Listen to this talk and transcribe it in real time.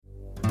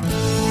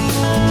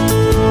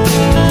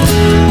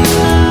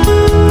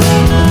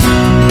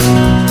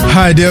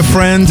my dear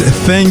friend.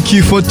 Thank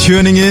you for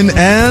tuning in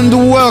and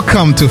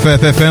welcome to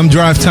Faith FM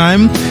Drive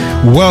Time.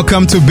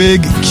 Welcome to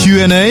Big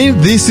Q&A.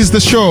 This is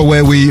the show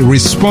where we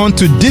respond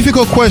to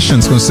difficult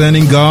questions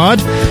concerning God,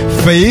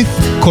 faith,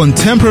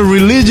 contemporary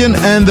religion,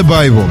 and the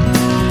Bible.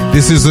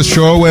 This is the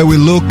show where we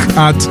look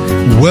at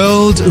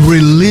world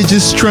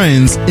religious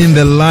trends in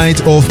the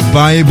light of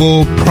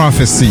Bible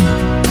prophecy.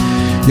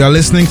 You are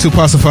listening to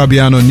Pastor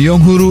Fabiano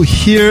Nyonguru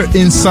here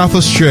in South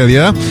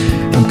Australia.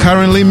 I'm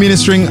currently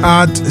ministering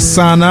at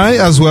Sinai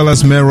as well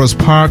as Melrose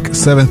Park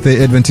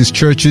Seventh-day Adventist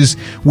churches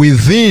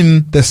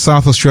within the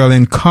South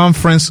Australian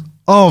Conference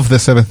of the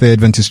Seventh-day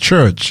Adventist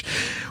Church.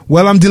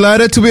 Well, I'm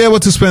delighted to be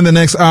able to spend the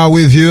next hour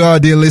with you, our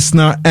dear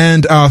listener,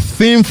 and our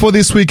theme for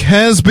this week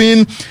has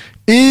been,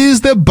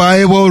 is the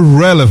Bible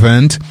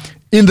relevant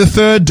in the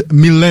third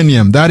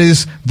millennium? That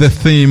is the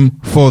theme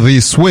for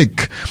this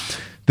week.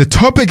 The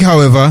topic,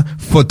 however,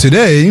 for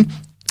today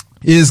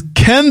is,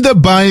 can the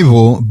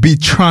Bible be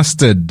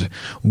trusted?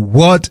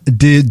 What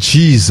did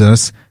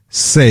Jesus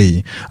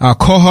say? Our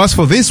co-host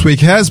for this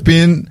week is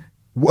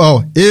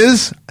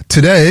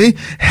today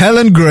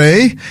Helen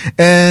Gray.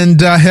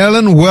 And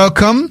Helen,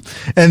 welcome.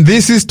 And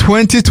this is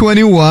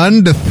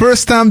 2021, the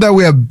first time that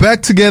we are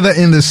back together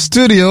in the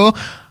studio.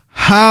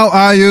 How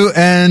are you,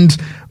 and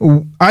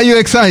are you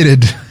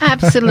excited?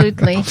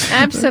 Absolutely,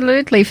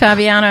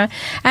 Fabiano.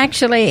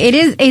 Actually,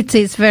 it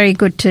is very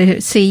good to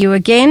see you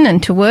again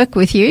and to work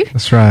with you.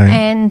 That's right.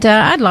 And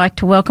I'd like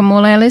to welcome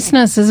all our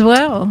listeners as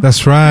well.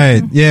 That's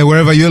right. Yeah,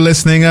 wherever you're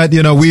listening at,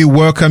 we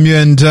welcome you,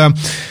 and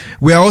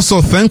we are also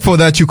thankful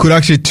that you could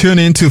actually tune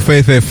into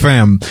Faith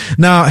FM.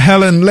 Now,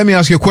 Helen, let me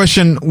ask you a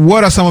question.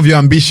 What are some of your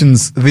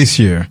ambitions this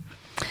year?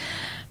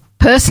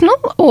 Personal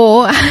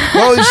or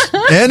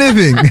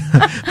anything?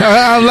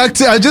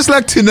 I'd just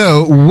like to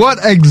know, what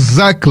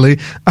exactly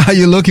are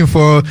you looking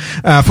forward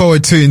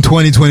to in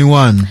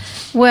 2021?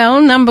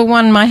 Well, number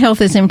one, my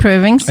health is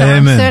improving, so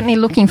Amen. I'm certainly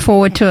looking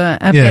forward to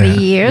a better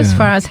year as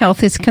far as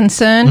health is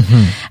concerned.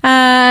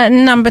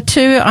 Mm-hmm. Number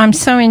two, I'm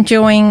so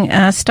enjoying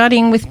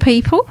studying with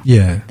people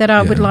that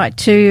I would like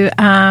to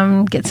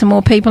get some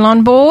more people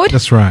on board.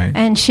 That's right.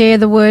 And share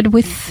the word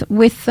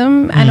with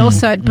them. And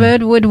also at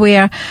Birdwood, we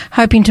are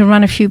hoping to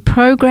run a few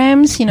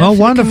programs, for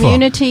wonderful. The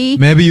community.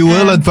 Maybe you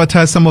will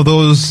advertise some of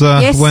those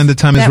when the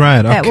time is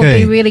right. That would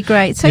be really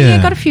great. So,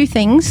 got a few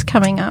things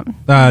coming up.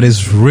 That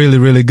is really,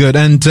 really good.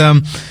 And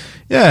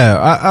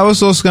I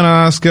was also going to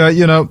ask,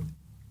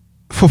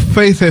 for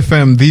Faith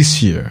FM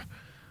this year,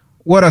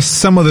 what are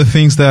some of the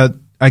things that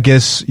I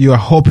guess you are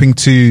hoping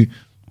to,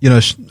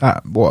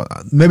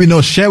 maybe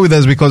not share with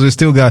us because we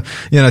still got,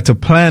 to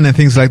plan and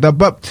things like that.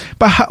 But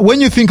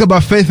when you think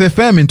about Faith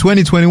FM in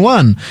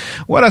 2021,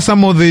 what are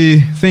some of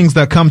the things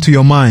that come to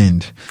your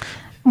mind?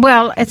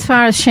 Well, as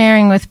far as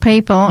sharing with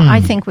people,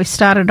 I think we've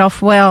started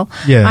off well.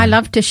 Yeah. I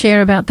love to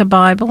share about the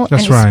Bible, and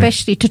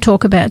especially to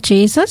talk about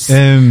Jesus.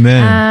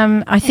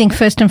 Amen. I think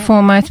first and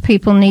foremost,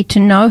 people need to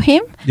know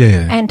Him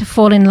and to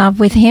fall in love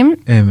with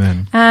Him.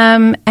 Amen.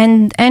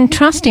 And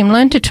trust Him,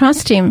 learn to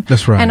trust Him.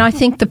 That's right. And I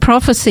think the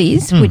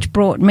prophecies, which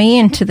brought me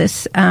into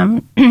this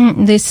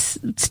this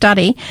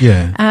study,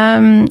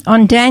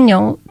 on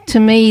Daniel, to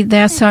me,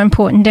 they're so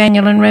important.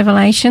 Daniel and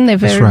Revelation, they're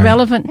very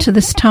relevant to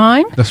this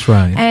time. That's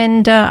right.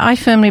 And I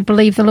firmly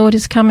believe the Lord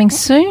is coming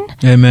soon.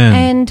 Amen.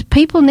 And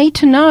people need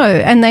to know,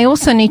 and they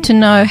also need to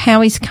know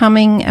how He's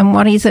coming and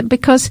what is it,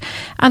 because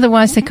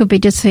otherwise they could be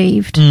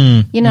deceived.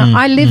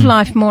 I live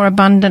life more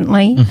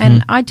abundantly,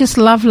 and I just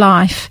love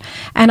life,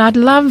 and I'd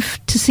love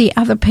to see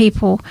other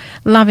people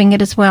loving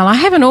it as well. I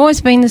haven't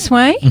always been this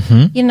way.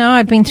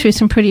 I've been through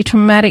some pretty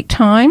traumatic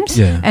times,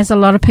 as a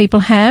lot of people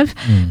have,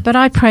 but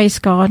I praise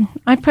God.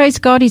 I praise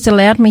God He's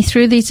allowed me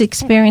through these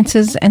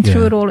experiences, and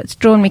through it all, it's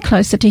drawn me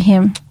closer to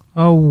Him.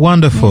 Oh,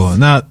 wonderful. Yes.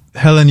 Now,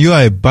 Helen, you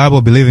are a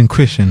Bible-believing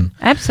Christian.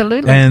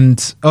 Absolutely.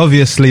 And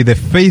obviously, the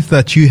faith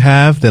that you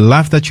have, the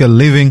life that you're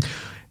living,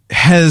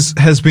 has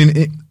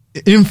been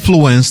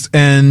influenced,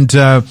 and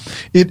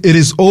it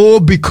is all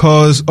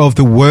because of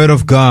the Word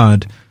of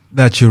God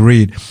that you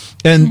read.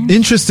 And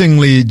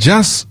interestingly,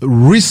 just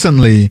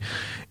recently,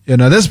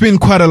 there's been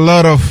quite a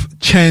lot of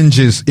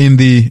changes in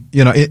the,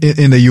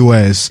 in the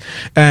US,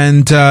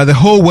 and the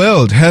whole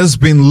world has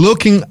been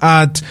looking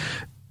at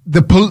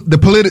the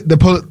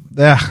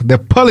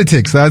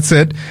politics. That's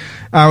it.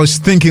 I was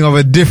thinking of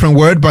a different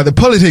word, but the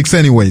politics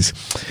anyways.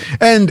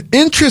 And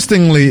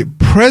interestingly,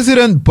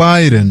 President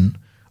Biden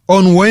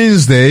on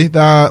Wednesday,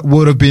 that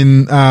would have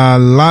been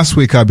last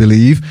week, I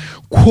believe,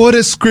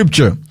 quoted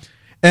scripture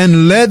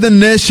and led the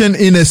nation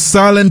in a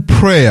silent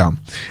prayer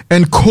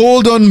and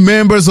called on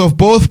members of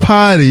both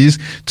parties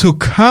to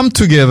come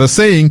together,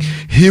 saying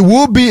he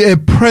will be a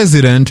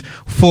president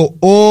for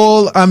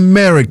all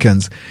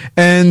Americans.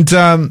 And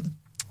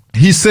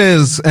he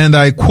says, and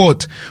I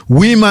quote,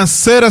 "We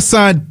must set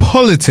aside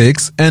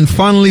politics and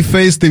finally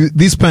face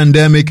this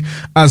pandemic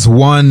as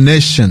one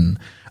nation.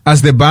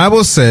 As the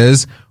Bible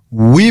says,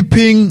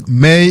 weeping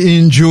may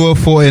endure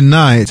for a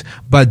night,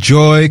 but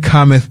joy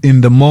cometh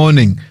in the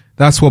morning."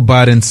 That's what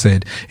Biden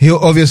said.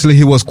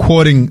 He was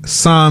quoting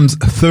Psalms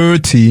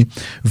 30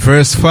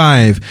 verse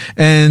 5.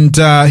 And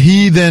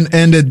he then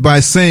ended by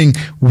saying,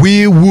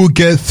 we will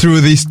get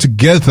through this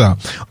together.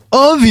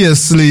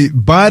 Obviously,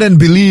 Biden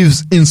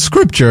believes in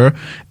scripture,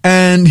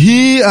 and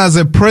he, as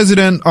a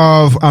president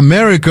of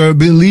America,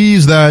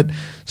 believes that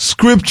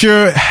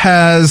scripture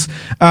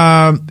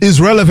is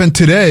relevant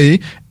today,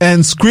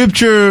 and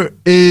scripture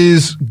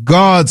is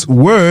God's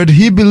word.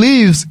 He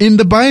believes in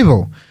the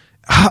Bible.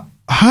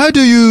 How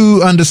do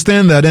you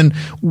understand that, and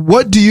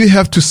what do you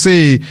have to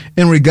say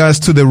in regards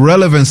to the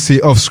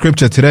relevancy of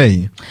scripture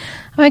today?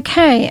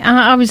 Okay,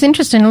 I was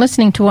interested in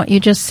listening to what you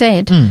just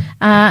said.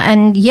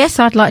 And yes,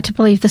 I'd like to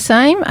believe the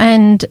same,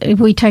 and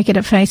we take it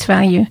at face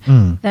value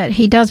that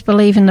he does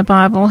believe in the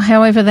Bible.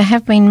 However, there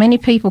have been many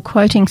people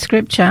quoting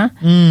scripture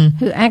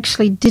who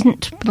actually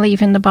didn't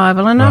believe in the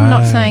Bible. And I'm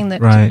not saying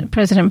that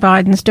President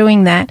Biden's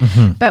doing that,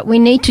 but we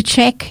need to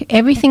check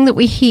everything that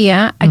we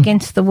hear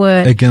against the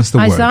word.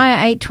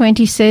 Isaiah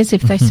 8:20 says,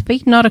 if they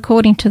speak not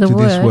according to the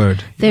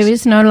word, there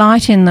is no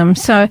light in them.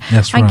 So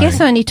I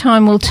guess only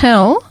time will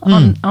tell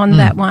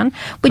on that one,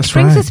 which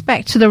brings us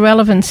back to the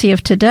relevancy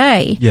of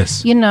today.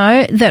 Yes. You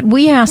know, that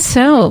we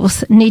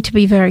ourselves need to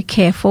be very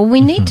careful.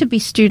 We need to be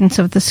students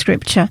of the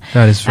scripture.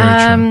 That is very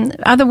true.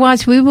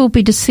 Otherwise, we will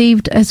be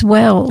deceived as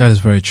well. That is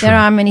very true. There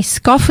are many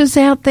scoffers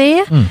out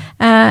there,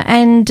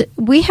 and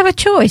we have a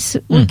choice.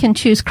 We can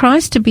choose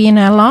Christ to be in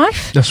our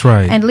life. That's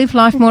right. And live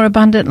life more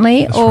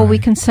abundantly, or we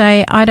can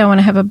say, I don't want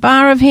to have a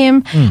bar of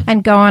him,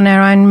 and go on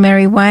our own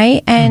merry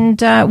way,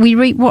 and we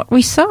reap what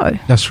we sow.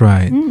 That's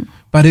right.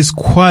 But it's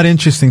quite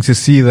interesting to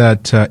see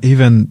that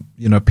even,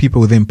 people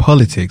within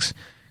politics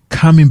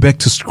coming back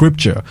to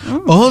scripture.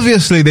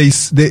 Obviously,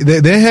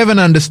 they have an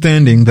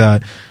understanding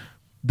that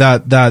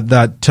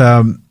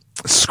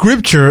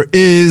scripture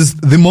is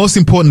the most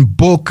important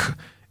book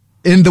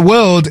in the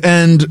world,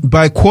 and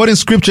by quoting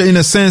scripture, in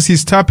a sense,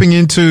 he's tapping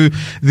into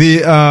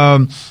the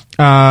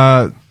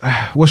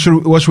what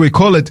should we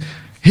call it?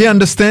 He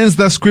understands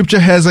that scripture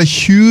has a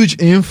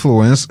huge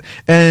influence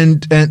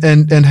and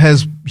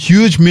has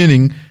huge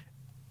meaning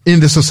in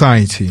the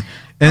society.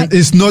 And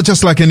it's not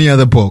just like any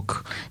other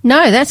book.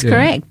 No, that's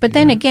correct. But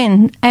then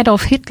again,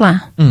 Adolf Hitler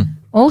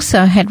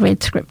also had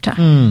read scripture.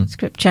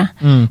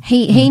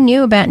 He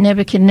knew about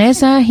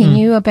Nebuchadnezzar. He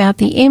knew about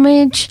the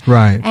image.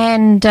 Right.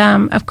 And,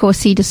 of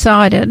course, he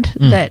decided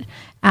that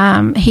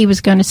he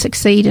was going to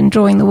succeed in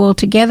drawing the world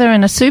together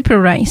in a super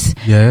race,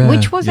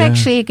 which was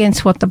actually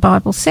against what the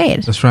Bible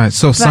said. That's right.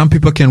 So some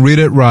people can read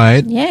it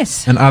right.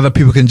 Yes. And other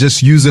people can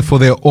just use it for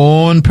their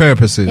own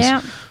purposes.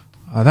 Yeah.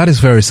 That is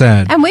very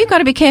sad. And we've got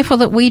to be careful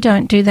that we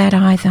don't do that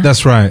either.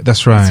 That's right.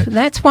 That's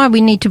why we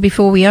need to,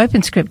 before we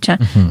open scripture,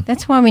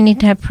 that's why we need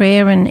to have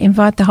prayer and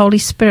invite the Holy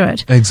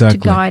Spirit to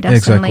guide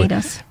us and lead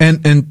us.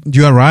 And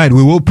you are right.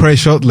 We will pray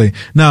shortly.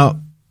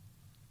 Now,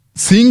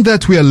 seeing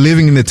that we are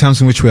living in the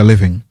times in which we are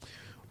living,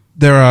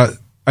 there are,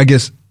 I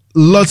guess,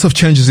 lots of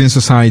changes in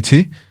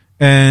society,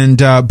 and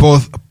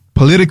both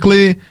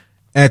politically,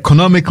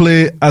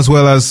 economically, as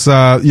well as,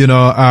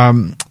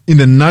 in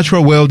the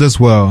natural world as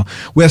well.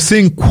 We're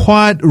seeing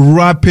quite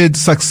rapid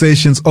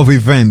successions of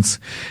events.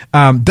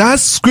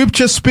 Does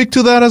scripture speak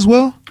to that as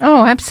well?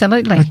 Oh,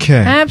 absolutely.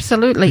 Okay.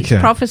 Absolutely. Okay.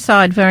 It's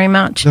prophesied very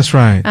much. That's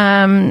right.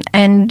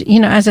 And,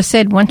 as I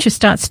said, once you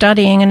start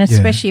studying, and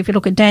especially if you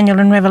look at Daniel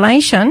and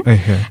Revelation,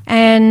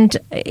 and,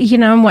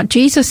 what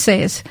Jesus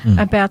says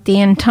about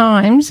the end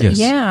times,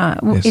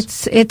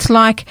 it's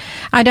like,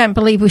 I don't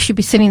believe we should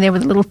be sitting there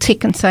with a little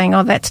tick and saying,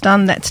 oh, that's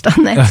done, that's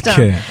done, that's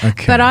done.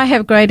 Okay. But I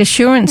have great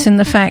assurance in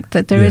the fact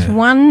that there is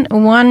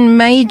one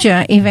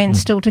major event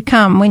still to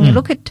come. When you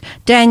look at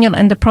Daniel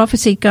and the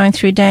prophecy going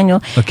through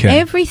Daniel,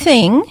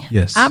 everything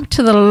up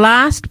to the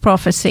last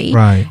prophecy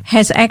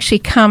has actually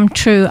come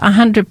true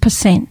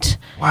 100%.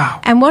 Wow.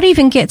 And what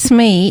even gets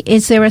me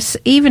is there are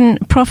even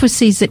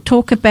prophecies that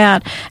talk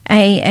about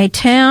a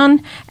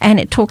town, and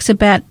it talks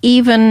about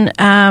even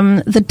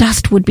the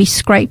dust would be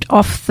scraped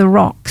off the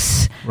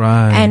rocks.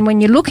 Right. And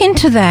when you look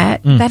into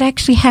that, that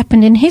actually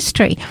happened in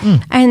history.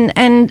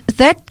 And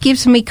that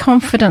gives me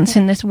confidence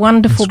in this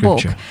wonderful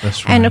book.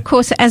 That's right. And of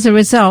course, as a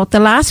result, the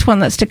last one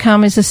that's to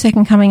come is the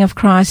second coming of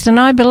Christ. And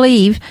I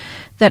believe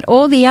that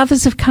all the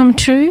others have come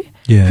true,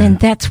 then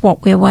that's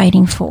what we're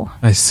waiting for.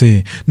 I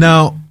see.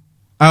 Now,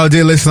 our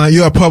dear listener,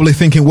 you are probably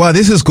thinking, wow,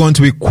 this is going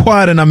to be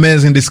quite an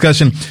amazing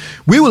discussion.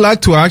 We would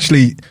like to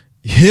actually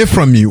hear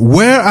from you.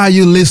 Where are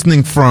you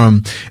listening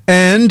from?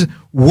 And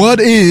what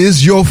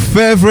is your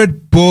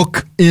favorite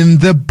book in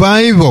the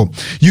Bible?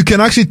 You can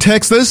actually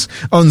text us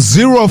on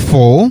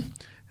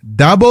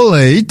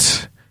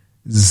 0488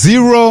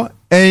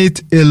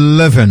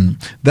 0811.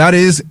 That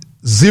is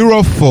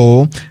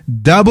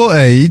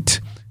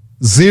 0488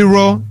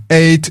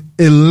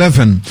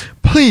 0811.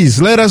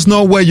 please let us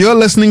know where you're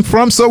listening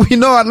from, so we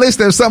know at least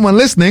there's someone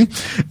listening.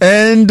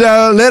 And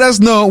let us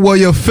know what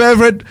your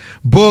favorite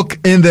book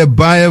in the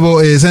Bible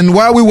is. And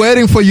while we're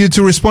waiting for you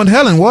to respond,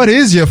 Helen, what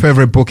is your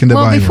favorite book in the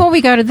Bible? Well, before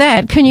we go to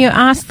that, can you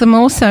ask them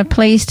also,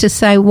 please, to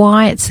say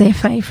why it's their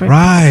favorite?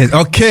 Right.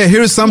 Okay.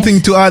 Here's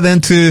something to add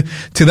then to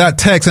that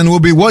text, and we'll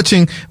be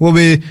waiting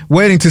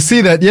to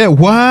see that. Yeah.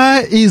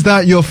 Why is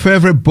that your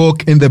favorite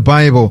book in the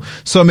Bible?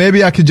 So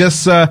maybe I could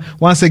just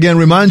once again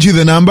remind you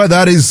the number.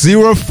 That is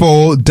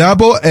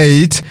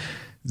 0488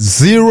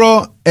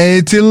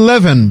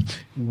 0811.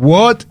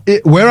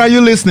 Where are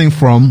you listening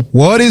from?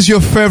 What is your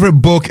favorite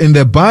book in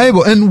the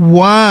Bible, and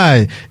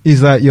why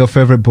is that your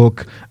favorite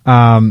book?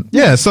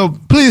 So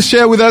please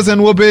share with us,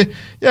 and we'll be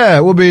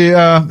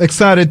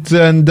excited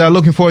and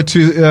looking forward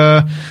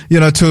to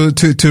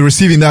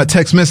receiving that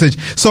text message.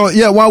 So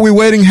while we're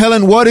waiting,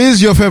 Helen, what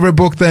is your favorite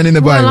book then in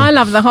the Bible? Well, I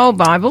love the whole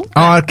Bible.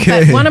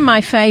 Okay. But one of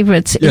my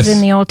favorites is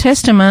in the Old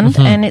Testament,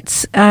 and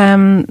it's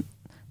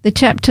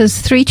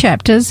three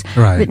chapters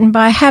written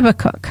by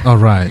Habakkuk. All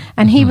right.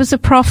 And he was a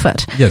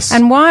prophet. Yes.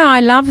 And why I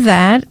love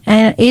that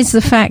is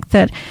the fact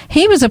that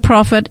he was a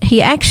prophet.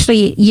 He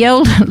actually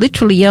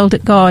literally yelled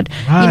at God,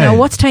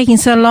 what's taking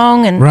so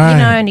long? And,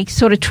 and he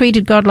sort of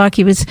treated God like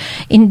he was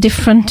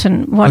indifferent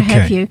and what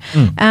have you.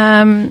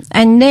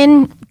 And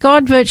then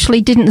God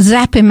virtually didn't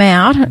zap him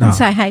out and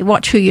say, hey,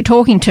 watch who you're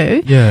talking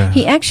to. Yeah.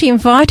 He actually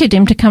invited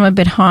him to come a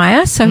bit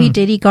higher. So he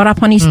did. He got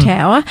up on his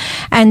tower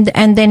and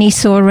then he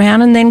saw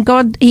around, and then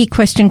he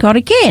questioned God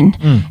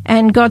again.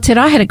 And God said,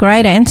 I had a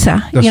great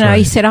answer. Right.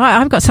 He said,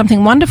 I've got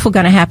something wonderful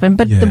going to happen.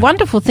 But the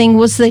wonderful thing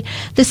was the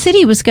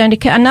city was going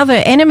to, another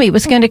enemy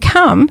was going to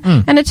come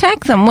and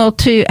attack them. Well,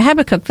 to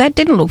Habakkuk, that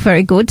didn't look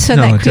very good. So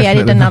that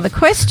created another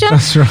question.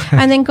 That's right.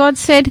 And then God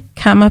said,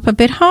 come up a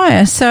bit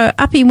higher. So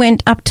up he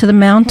went up to the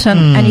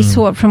mountain and he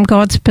saw it from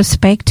God's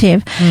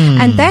perspective.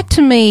 And that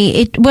to me,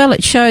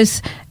 it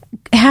shows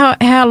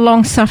how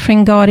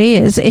long-suffering God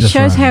is. It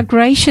shows how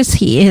gracious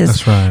he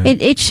is. That's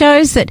right. It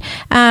shows that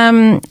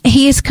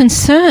he is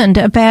concerned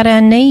about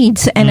our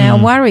needs and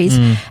our worries.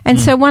 And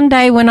so one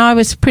day when I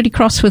was pretty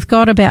cross with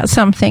God about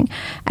something,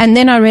 and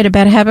then I read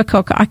about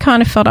Habakkuk, I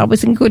kind of felt I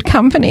was in good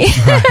company.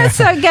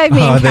 So it gave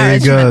me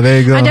encouragement.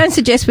 There you go. I don't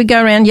suggest we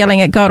go around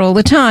yelling at God all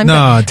the time.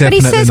 No, but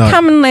he says,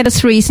 come and let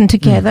us reason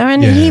together.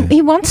 And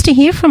he wants to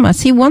hear from us.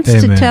 He wants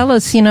to tell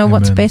us,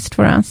 what's best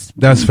for us.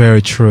 That's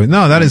very true.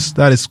 No, that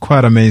is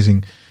quite amazing.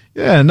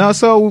 Yeah, now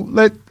so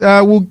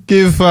we'll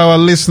give our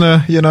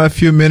listener, a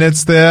few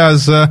minutes there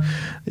as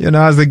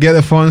they get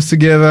the phones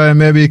together and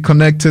maybe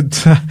connected.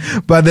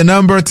 But the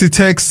number to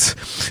text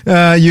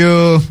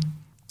to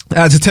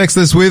text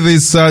us with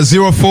is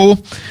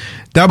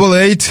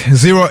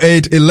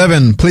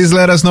 04880811. Please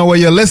let us know where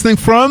you're listening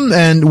from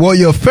and what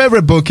your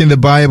favorite book in the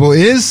Bible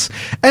is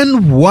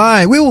and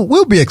why.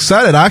 We'll be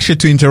excited actually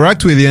to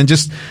interact with you and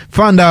just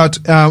find out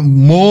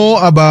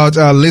more about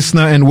our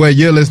listener and where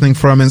you're listening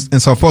from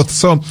and so forth.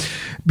 So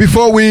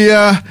before we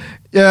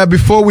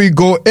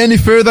go any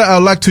further, I'd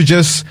like to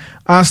just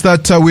ask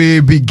that we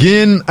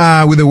begin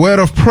with a word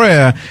of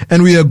prayer,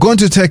 and we are going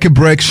to take a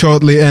break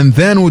shortly, and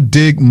then we'll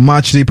dig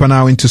much deeper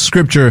now into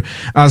Scripture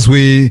as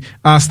we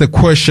ask the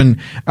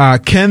question,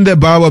 can the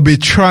Bible be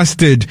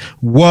trusted?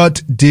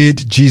 What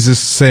did Jesus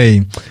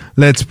say?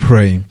 Let's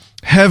pray.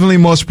 Heavenly,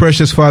 most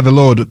precious Father,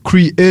 Lord,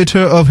 creator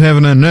of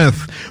heaven and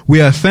earth,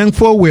 we are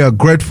thankful, we are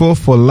grateful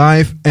for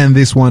life and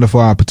this wonderful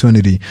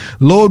opportunity.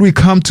 Lord, we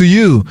come to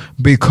you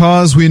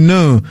because we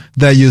know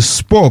that you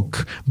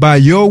spoke by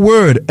your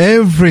word,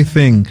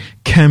 everything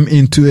came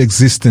into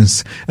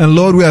existence. And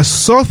Lord, we are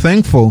so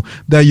thankful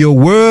that your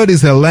word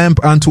is a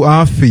lamp unto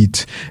our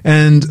feet.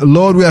 And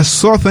Lord, we are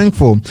so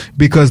thankful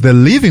because the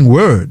living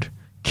word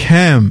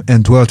came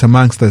and dwelt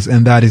amongst us,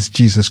 and that is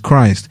Jesus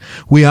Christ.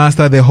 We ask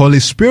that the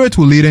Holy Spirit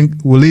will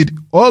lead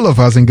all of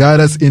us and guide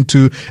us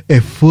into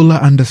a fuller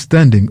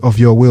understanding of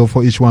your will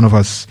for each one of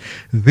us.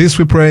 This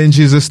we pray in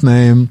Jesus'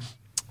 name.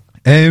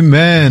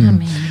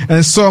 Amen. Amen.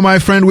 And so, my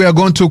friend, we are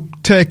going to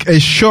take a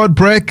short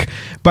break,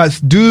 but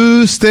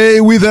do stay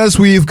with us.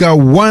 We've got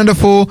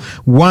wonderful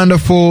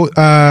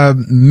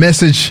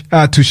message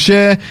to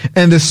share,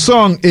 and the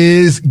song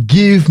is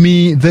Give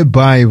Me the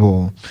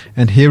Bible.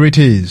 And here it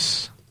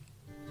is.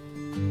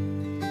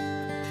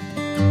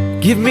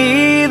 Give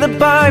me the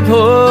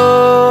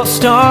Bible,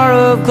 star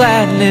of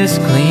gladness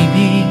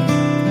gleaming,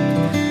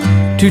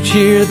 to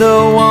cheer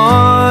the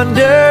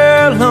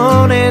wanderer,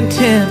 lone and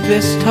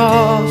tempest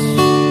tossed.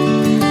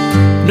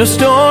 No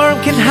storm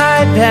can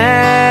hide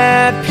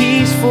that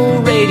peaceful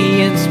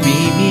radiance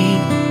beaming,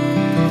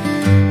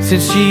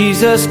 since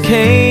Jesus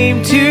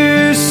came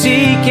to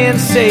seek and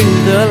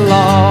save the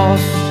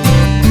lost.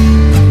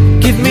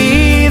 Give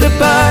me the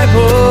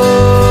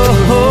Bible,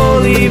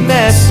 holy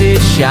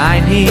message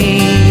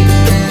shining,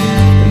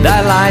 and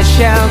thy light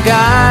shall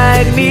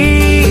guide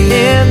me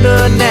in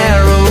the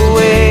narrow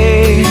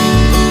way.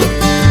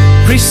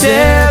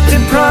 Precept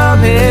and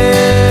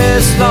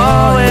promise,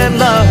 law and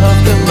love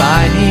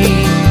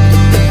combining,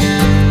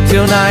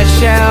 till night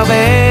shall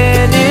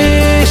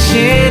vanish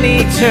in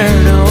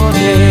eternal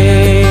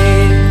day.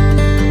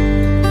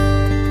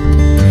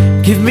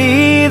 Give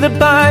me the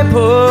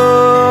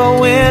Bible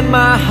when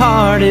my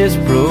heart is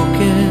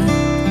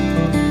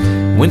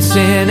broken, when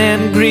sin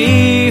and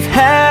grief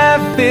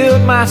have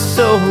filled my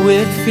soul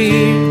with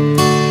fear.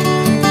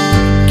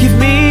 Give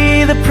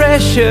me the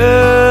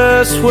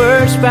precious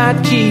words by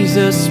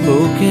Jesus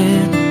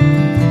spoken,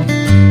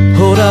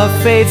 hold up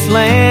faith's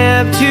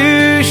lamp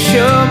to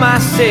show my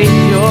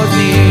Savior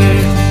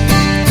near.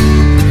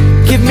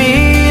 Give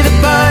me the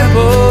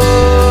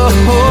Bible,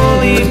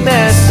 holy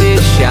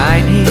message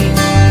shining,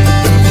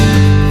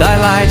 thy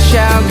light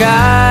shall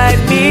guide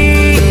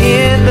me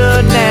in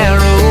the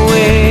narrow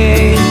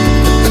way.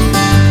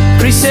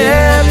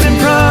 Precept and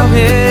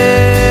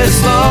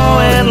promise, law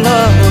and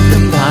love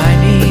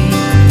combining,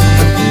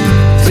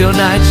 till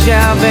night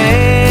shall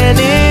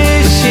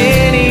vanish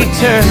in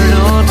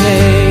eternal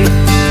day.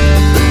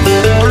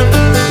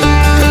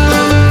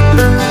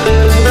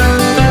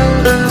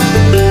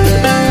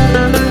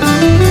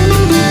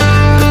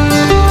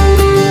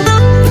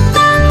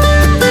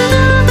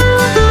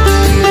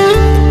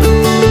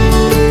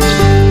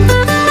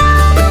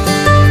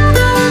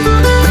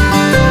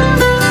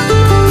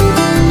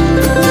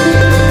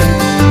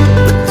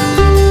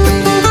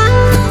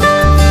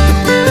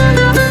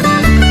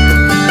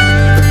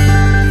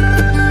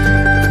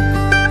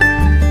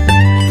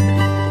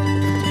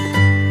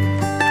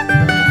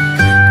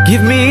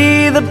 Give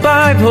me the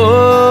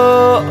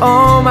Bible,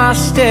 all my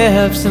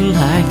steps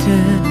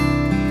enlighten.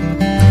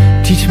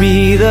 Teach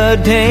me the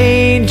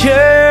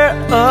danger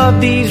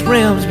of these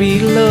realms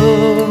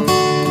below,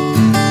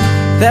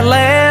 that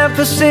lamp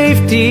of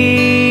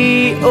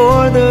safety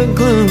o'er the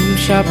gloom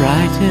shall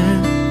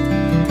brighten,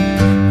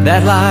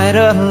 that light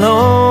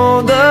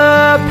alone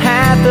the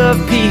path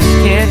of peace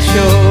can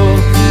show.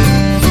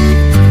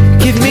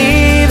 Give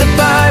me the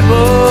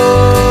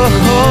Bible,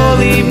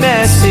 holy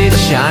message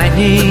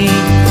shining,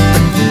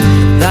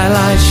 thy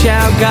light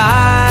shall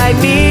guide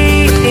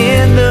me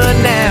in the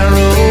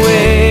narrow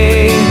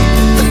way.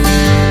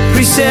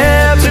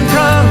 Precept and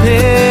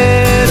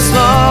promise,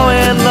 law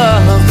and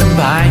love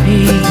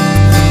combining,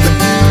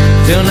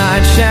 till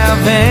night shall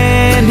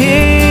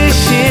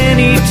vanish in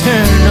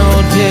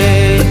eternal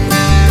day.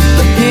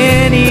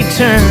 In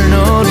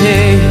eternal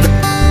day.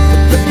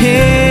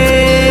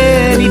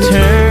 In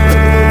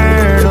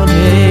eternal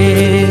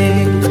day.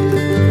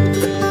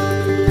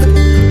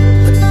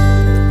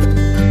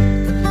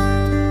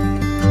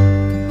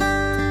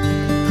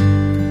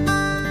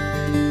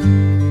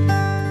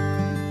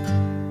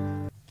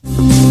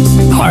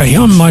 Hi,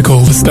 I'm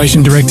Michael, the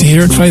station director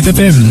here at Faith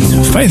FM.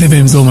 Faith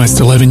FM's almost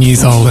 11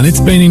 years old, and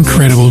it's been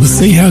incredible to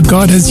see how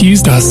God has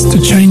used us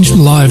to change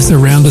lives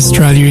around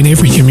Australia in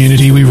every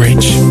community we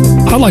reach.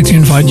 I'd like to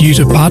invite you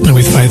to partner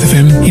with Faith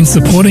FM in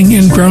supporting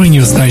and growing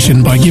your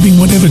station by giving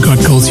whatever God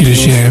calls you to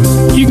share.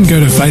 You can go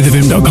to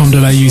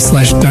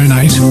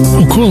faithfm.com.au/donate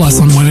or call us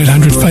on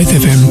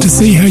 1-800-FAITH-FM to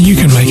see how you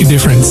can make a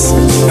difference.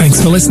 Thanks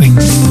for listening.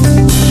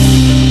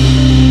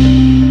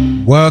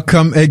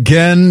 Welcome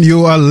again.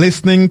 You are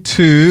listening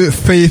to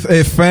Faith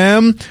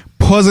FM,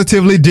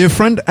 Positively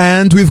Different,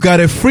 and we've got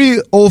a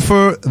free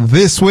offer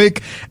this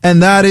week,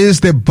 and that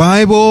is the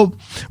Bible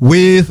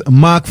with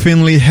Mark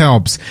Finley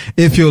Helps.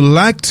 If you'd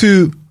like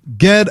to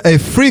get a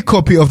free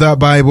copy of that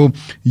Bible,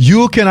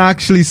 you can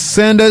actually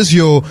send us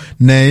your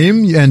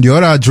name and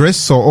your address,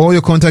 so all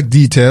your contact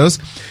details,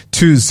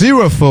 to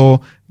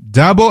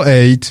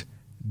 0488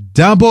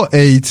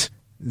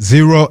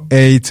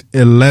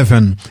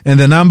 0811, and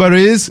the number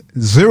is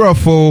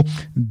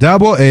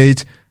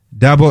 0488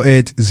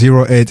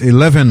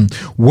 880811.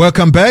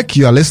 Welcome back.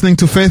 You are listening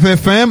to Faith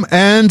FM,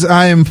 and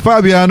I am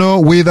Fabiano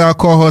with our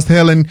co-host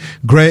Helen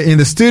Gray in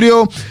the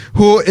studio,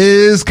 who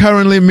is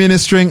currently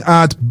ministering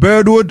at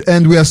Birdwood,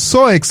 and we are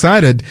so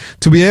excited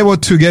to be able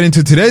to get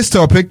into today's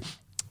topic,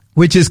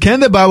 which is,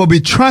 can the Bible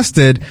be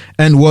trusted,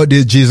 and what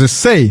did Jesus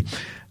say?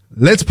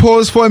 Let's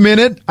pause for a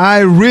minute. I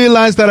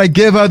realized that I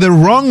gave out the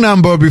wrong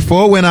number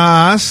before when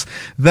I asked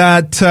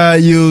that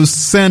you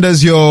send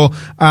us your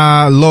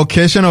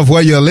location of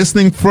where you're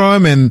listening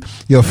from and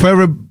your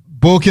favorite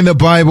book in the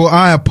Bible.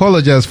 I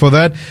apologize for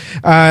that.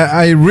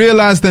 I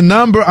realized the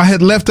number, I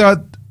had left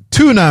out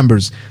two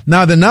numbers.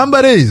 Now the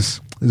number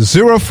is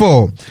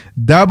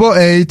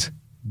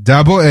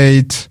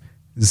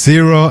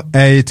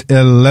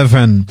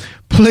 0488880811.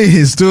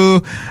 Please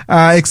do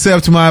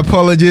accept my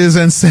apologies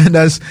and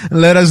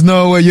let us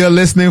know where you're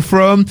listening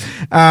from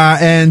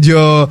and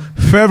your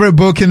favorite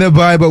book in the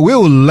Bible. We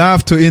would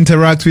love to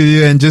interact with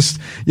you and just,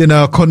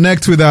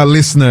 connect with our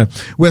listener.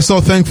 We're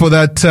so thankful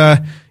that,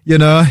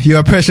 you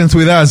are patient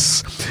with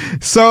us.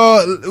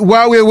 So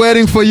while we're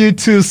waiting for you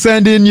to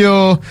send in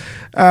your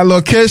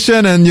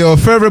location and your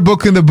favorite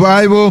book in the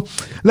Bible,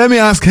 let me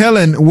ask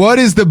Helen, what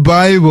is the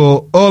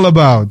Bible all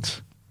about?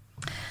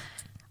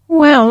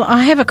 Well,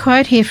 I have a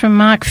quote here from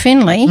Mark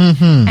Finley,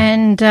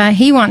 and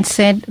he once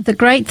said, the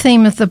great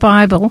theme of the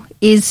Bible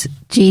is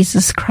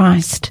Jesus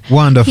Christ.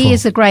 Wonderful. He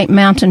is a great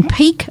mountain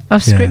peak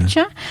of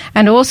Scripture,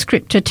 and all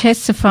Scripture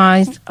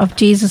testifies of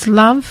Jesus'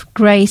 love,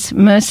 grace,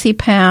 mercy,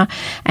 power,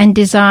 and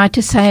desire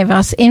to save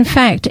us. In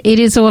fact, it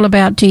is all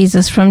about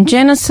Jesus from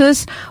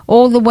Genesis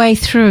all the way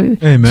through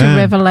to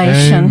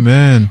Revelation.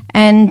 Amen.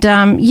 And,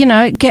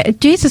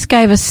 Jesus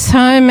gave us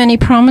so many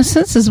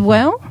promises as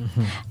well.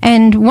 Mm-hmm.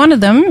 And one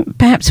of them,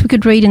 perhaps we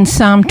could read in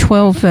Psalm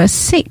 12, verse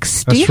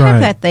 6. Do you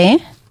have that there?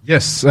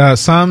 Yes,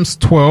 Psalms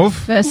 12.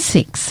 Verse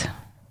 6.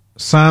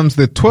 Psalms,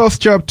 the 12th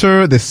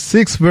chapter, the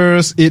 6th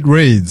verse, it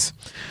reads,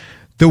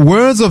 "The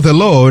words of the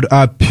Lord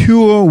are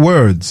pure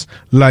words,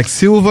 like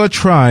silver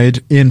tried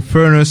in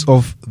furnace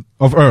of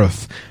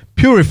earth,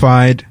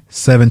 purified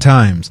 7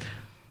 times."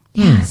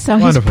 Yeah, so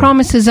wonderful. His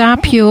promises are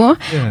pure,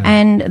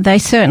 and they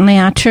certainly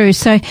are true.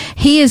 So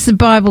he is the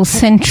Bible's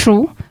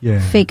central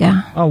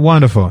figure. Oh,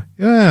 wonderful.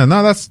 Yeah,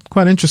 no, that's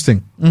quite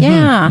interesting. Mm-hmm.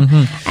 Yeah.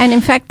 Mm-hmm. And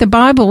in fact, the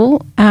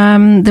Bible,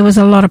 there was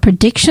a lot of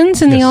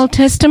predictions in the Old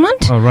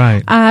Testament. Oh,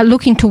 right.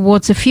 Looking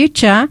towards the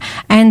future,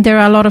 and there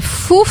are a lot of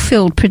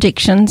fulfilled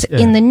predictions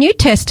in the New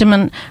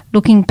Testament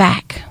looking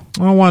back.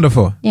 Oh,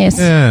 wonderful. Yes.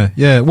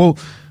 Yeah. Well,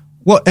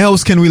 what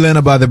else can we learn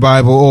about the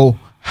Bible? Or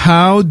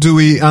how do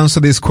we answer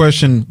this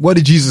question? What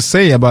did Jesus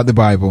say about the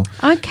Bible?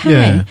 Okay.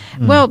 Yeah.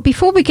 Well,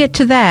 before we get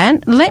to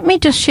that, let me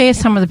just share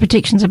some of the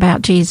predictions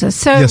about Jesus.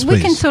 So we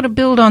can sort of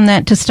build on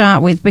that to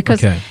start with,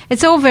 because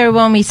it's all very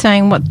well me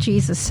saying what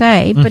Jesus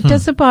said, but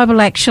does the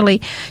Bible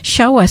actually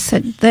show us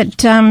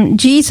that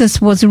Jesus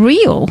was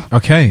real?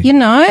 Okay.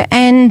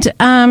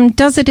 And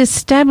does it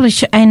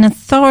establish an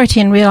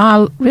authority and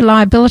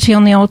reliability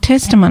on the Old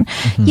Testament?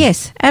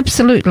 Yes,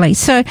 absolutely.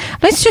 So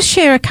let's just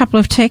share a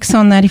couple of texts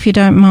on that, if you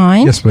don't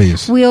mind. Yes,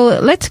 please.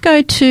 Let's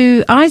go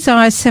to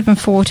Isaiah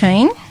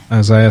 7:14.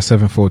 Isaiah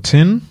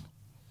 7:14.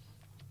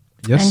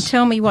 Yes. And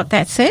tell me what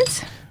that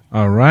says.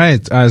 All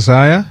right.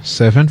 Isaiah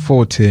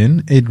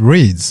 7:14. It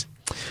reads,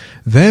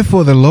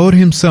 "Therefore the Lord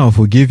himself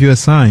will give you a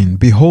sign.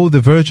 Behold, the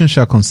virgin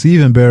shall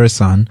conceive and bear a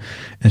son,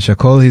 and shall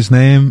call his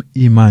name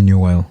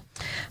Emmanuel."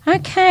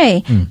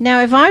 Okay.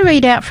 Now, if I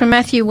read out from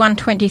Matthew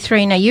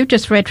 1:23, now you've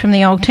just read from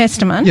the Old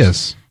Testament.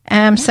 Yes.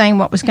 Saying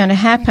what was going to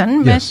happen.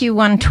 Yes. Matthew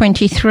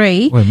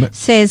 1:23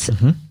 says,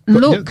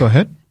 "Look, go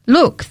ahead.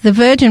 Look, the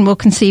virgin will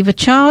conceive a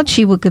child,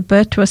 she will give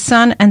birth to a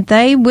son, and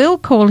they will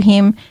call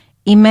him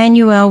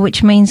Emmanuel,"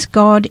 which means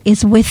God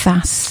is with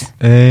us.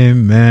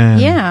 Amen.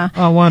 Yeah.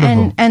 Oh,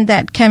 wonderful. And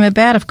that came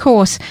about, of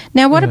course.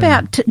 Now, what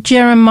about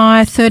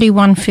Jeremiah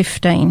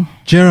 31:15?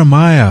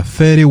 Jeremiah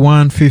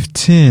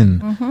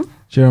 31:15.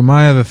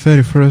 Jeremiah, the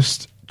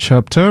 31st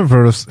chapter,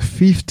 verse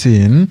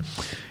 15.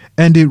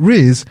 And it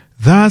reads,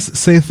 "Thus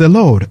saith the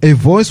Lord, a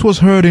voice was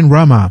heard in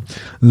Ramah,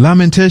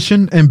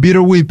 lamentation and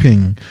bitter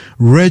weeping,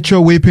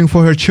 Rachel weeping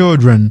for her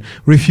children,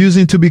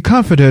 refusing to be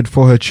comforted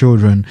for her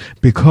children,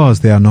 because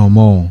they are no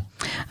more."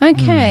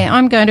 Okay,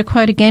 I'm going to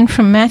quote again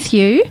from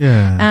Matthew,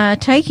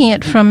 taking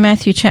it from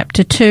Matthew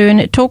chapter 2, and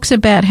it talks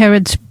about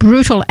Herod's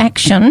brutal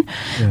action,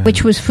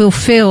 which was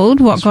fulfilled,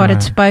 what God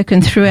had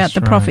spoken throughout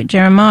the prophet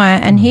Jeremiah.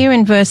 And here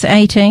in verse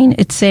 18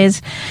 it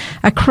says,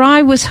 "A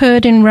cry was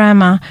heard in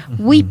Ramah,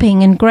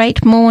 weeping and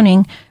great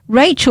mourning.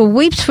 Rachel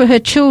weeps for her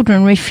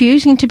children,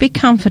 refusing to be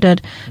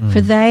comforted,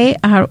 for they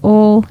are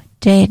all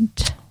dead."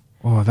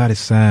 Oh, that is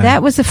sad.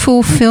 That was a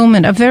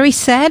fulfillment, a very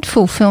sad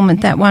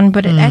fulfillment, that one,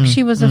 but it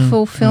actually was a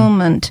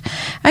fulfillment.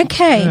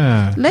 Okay,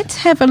 let's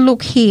have a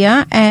look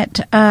here at,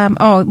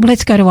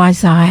 let's go to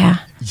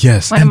Isaiah.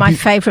 Yes. One of my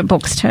favorite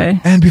books too.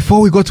 And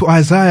before we go to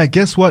Isaiah,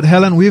 guess what,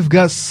 Helen? We've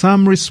got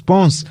some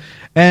response.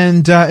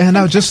 And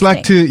I'd just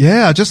like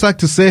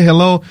to say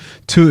hello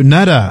to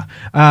Nada,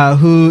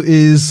 who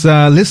is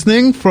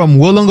listening from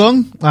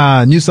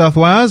Wollongong, New South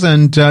Wales,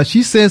 and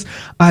she says,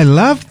 "I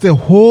love the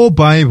whole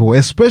Bible,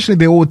 especially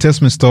the Old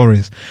Testament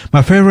stories.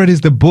 My favorite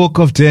is the book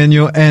of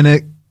Daniel, and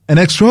an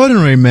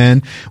extraordinary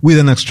man with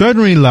an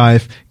extraordinary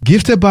life,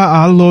 gifted by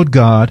our Lord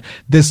God.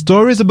 The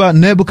stories about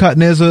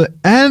Nebuchadnezzar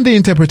and the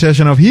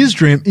interpretation of his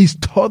dream is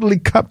totally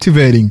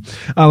captivating.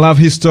 I love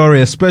his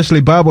story,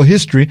 especially Bible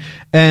history,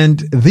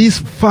 and this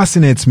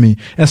fascinates me,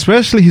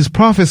 especially his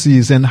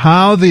prophecies and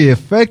how they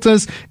affect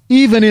us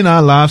even in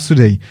our lives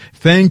today.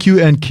 Thank you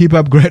and keep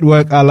up great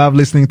work. I love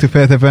listening to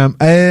Faith FM."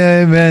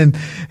 Amen.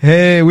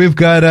 Hey, we've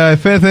got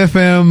Faith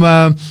FM,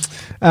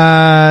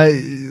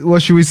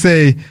 what should we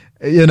say?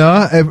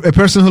 A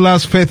person who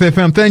loves Faith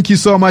FM. Thank you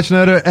so much,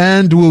 Nada,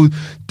 and we'll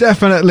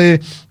definitely,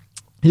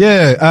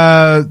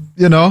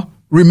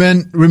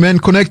 remain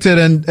connected,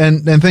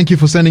 and thank you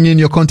for sending in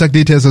your contact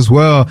details as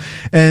well.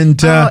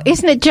 And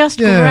isn't it just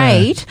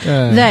great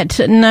that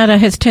Nada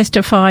has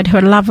testified her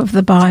love of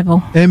the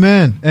Bible?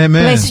 Amen.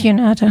 Bless you,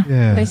 Nada.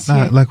 Yeah. Bless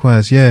you.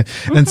 Likewise. Yeah.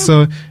 And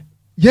so,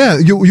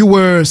 you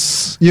were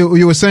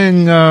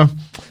saying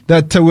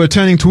that we're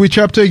turning to which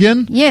chapter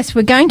again? Yes,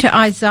 we're going to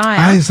Isaiah.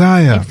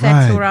 Isaiah, if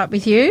that's all right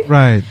with you.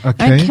 Right.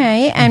 Okay.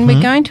 Okay, and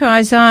we're going to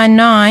Isaiah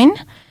 9.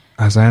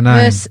 Isaiah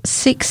 9. Verse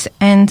 6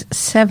 and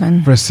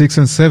 7. Verse 6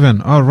 and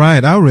 7. All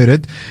right, I'll read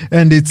it.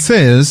 And it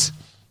says,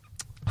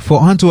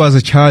 "For unto us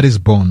a child is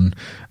born,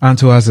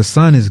 unto us a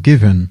son is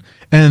given,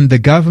 and the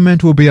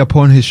government will be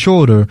upon his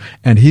shoulder,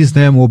 and his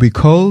name will be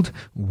called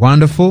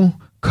Wonderful,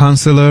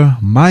 Counselor,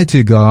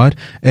 Mighty God,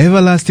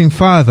 Everlasting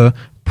Father,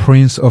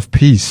 Prince of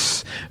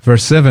Peace.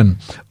 Verse 7,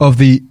 of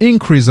the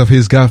increase of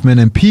his government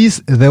and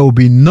peace there will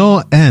be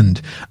no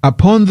end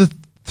upon the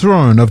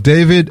throne of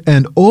David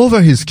and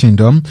over his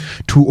kingdom,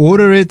 to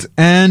order it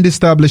and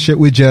establish it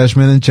with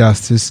judgment and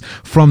justice.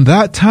 From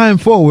that time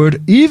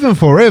forward, even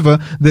forever,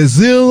 the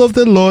zeal of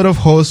the Lord of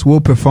hosts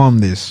will perform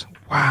this.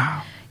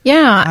 Wow.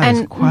 Yeah, That is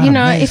and quite you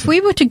know, amazing. if we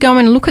were to go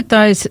and look at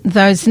those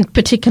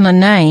particular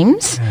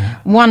names,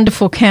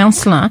 Wonderful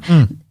Counselor,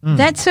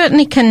 that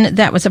certainly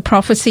that was a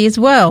prophecy as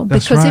well.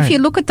 That's because right. if you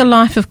look at the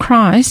life of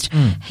Christ,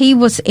 he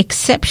was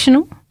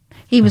exceptional,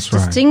 he was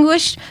That's right.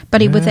 distinguished,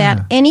 but he without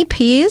any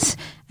peers,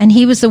 and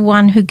he was the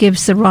one who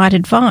gives the right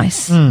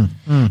advice.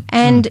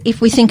 And if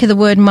we think of the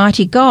word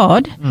mighty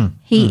God,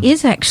 he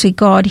is actually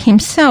God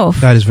himself.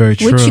 That is very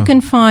true. Which you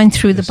can find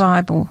through the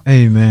Bible.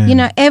 Amen. You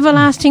know,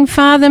 everlasting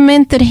Father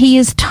meant that he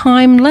is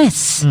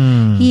timeless.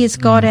 He is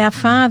God our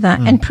Father.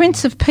 And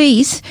Prince of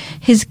Peace,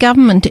 his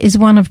government is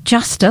one of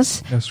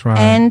justice That's right.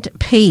 and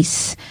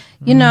peace.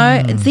 You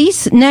know,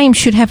 these names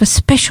should have a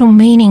special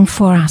meaning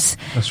for us.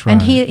 That's right.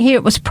 And here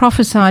it was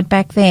prophesied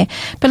back there.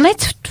 But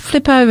let's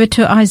flip over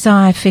to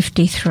Isaiah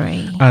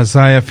 53.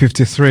 Isaiah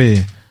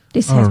 53.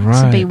 This All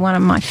has to be right. one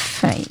of my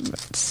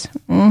favorites.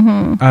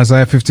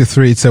 Isaiah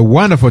 53. It's a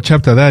wonderful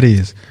chapter, that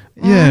is.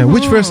 Yeah.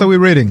 Which verse are we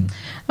reading?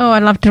 Oh,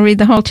 I'd love to read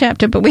the whole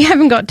chapter, but we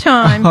haven't got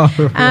time. All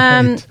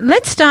right.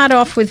 Let's start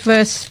off with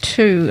verse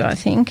 2, I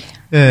think.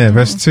 Yeah,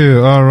 verse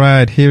 2. All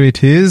right, here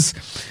it is.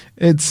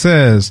 It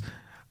says,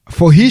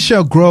 for he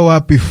shall grow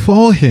up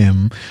before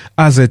him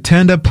as a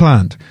tender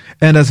plant,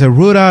 and as a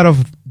root out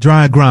of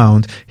dry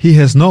ground. He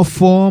has no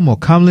form or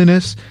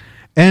comeliness,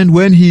 and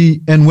when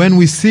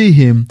we see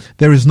him,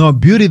 there is no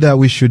beauty that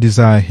we should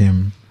desire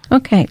him.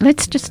 Okay,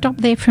 let's just stop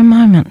there for a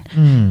moment.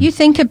 You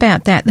think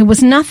about that. There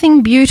was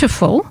nothing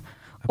beautiful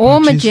or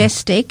Jesus.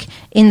 majestic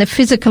in the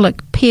physical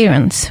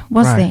appearance,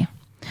 was Right. there?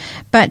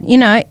 But, you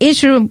know,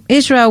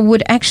 Israel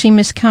would actually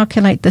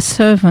miscalculate the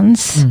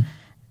servants.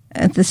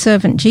 The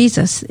servant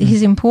Jesus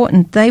is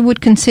important. They would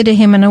consider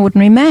him an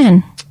ordinary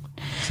man.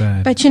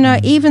 Sad. But, you know,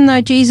 even though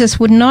Jesus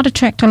would not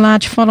attract a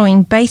large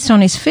following based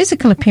on his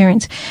physical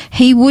appearance,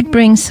 he would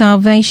bring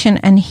salvation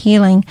and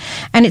healing.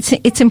 And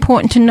it's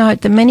important to note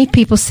that many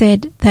people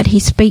said that he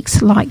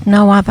speaks like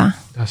no other.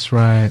 That's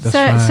right. That's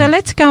right. So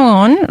let's go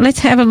on. Let's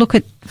have a look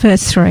at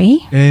verse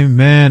 3.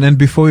 Amen. And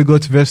before we go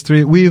to verse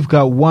 3, we've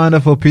got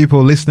wonderful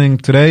people listening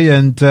today,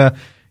 and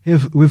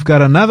we've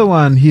got another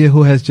one here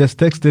who has just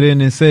texted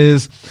in and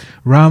says,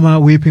 Rama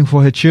weeping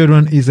for her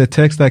children is a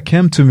text that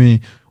came to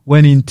me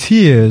when in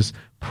tears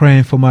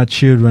praying for my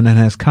children, and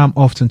has come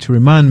often to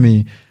remind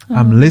me.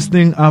 I'm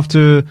listening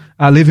after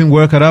leaving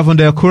work at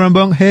Avondale,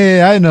 Currumbung.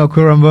 Hey, I know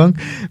Currumbung.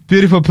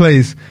 Beautiful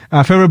place.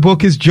 Our favorite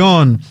book is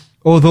John,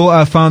 although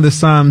I found the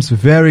Psalms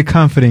very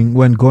comforting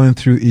when going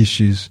through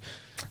issues.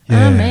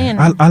 Yeah. Amen.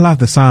 I love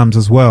the Psalms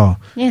as well.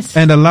 Yes.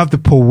 And I love the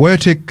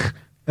poetic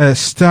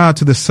start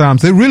to the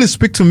Psalms. They really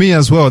speak to me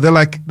as well. They're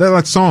like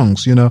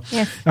songs, you know.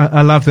 Yes.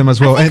 I love them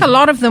as well. I think a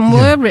lot of them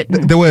were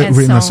written. They were as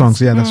written as songs.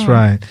 Yeah, that's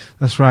right.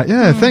 That's right.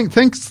 Yeah.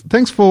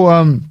 Thanks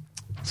for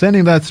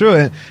sending that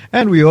through.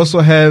 And we also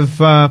have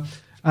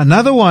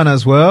another one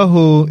as well.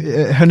 Who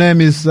her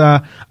name is.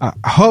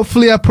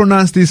 Hopefully, I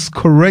pronounced this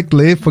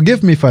correctly.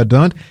 Forgive me if I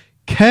don't.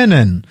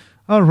 Kenan.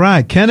 All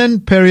right, Kenan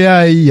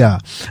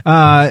Periaya.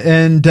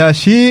 And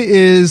she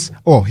is,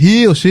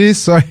 he or she,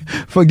 sorry,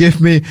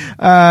 forgive me,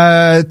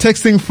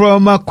 texting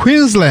from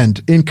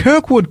Queensland, in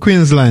Kirkwood,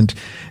 Queensland.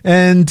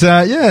 And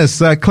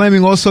yes,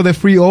 claiming also the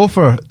free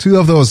offer, 2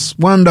 of those.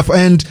 Wonderful.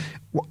 And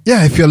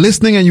yeah, if you're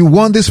listening and you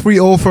want this free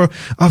offer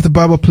of the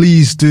Bible,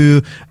 please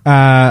do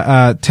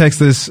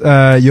text us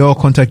your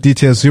contact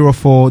details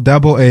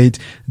 0488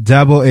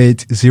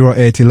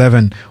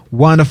 880811.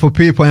 Wonderful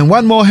people. And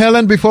one more,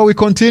 Helen, before we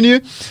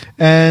continue.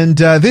 And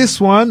this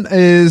one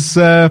is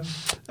just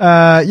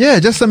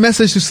a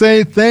message to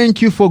say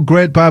thank you for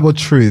great Bible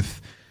truth.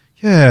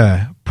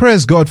 Yeah,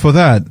 praise God for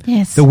that.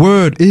 Yes. The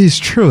word is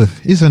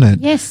truth, isn't it?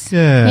 Yes.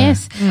 Yeah.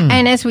 Yes.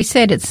 And as we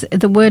said,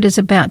 the word is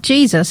about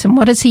Jesus. And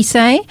what does he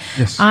say?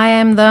 Yes. I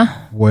am the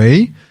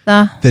Way,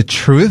 the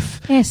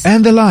truth, Yes.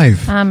 and the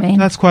life. Amen.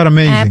 That's quite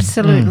amazing.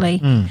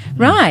 Absolutely.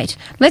 Right.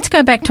 Let's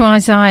go back to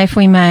Isaiah, if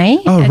we may.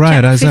 Oh,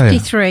 right, chapter Isaiah.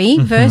 53,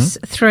 verse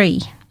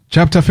 3.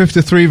 Chapter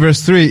 53,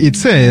 verse 3, it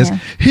says,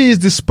 He is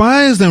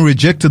despised and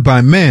rejected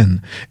by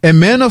men, a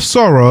man of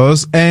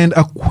sorrows and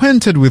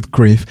acquainted with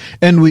grief,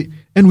 and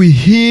we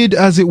hid,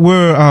 as it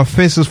were, our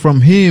faces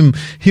from him.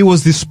 He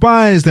was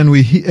despised, and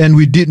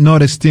we did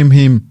not esteem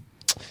him.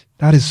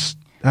 That is.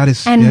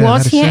 And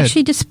was he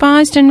actually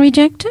despised and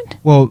rejected?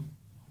 Well,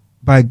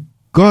 by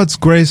God's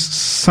grace,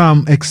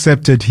 some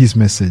accepted his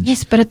message.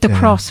 Yes, but at the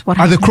cross, what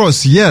At happened? the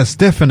cross, yes,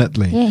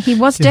 definitely. Yeah, he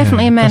was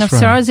definitely a man of that's right,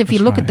 sorrows. If you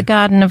that's look right. at the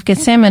Garden of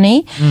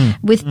Gethsemane,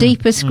 with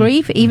deepest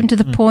grief, even to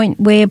the point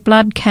where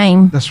blood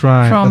came That's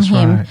right, from that's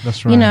him. right,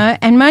 that's You right. know,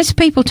 and most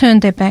people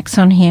turned their backs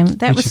on him.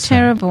 That Which was is sad.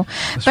 terrible.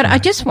 That's But I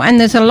right. just, and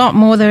there's a lot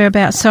more there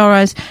about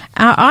sorrows.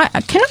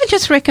 Can I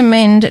just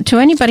recommend to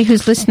anybody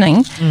who's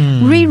listening,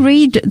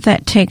 reread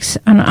that text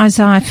on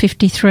Isaiah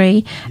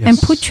 53 and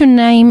put your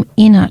name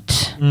in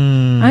it.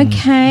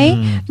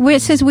 Okay? Where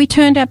it says we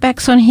turned our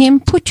backs on him,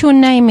 put your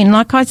name in.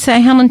 Like I'd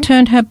say, Helen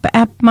turned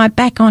my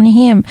back on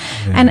him.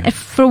 And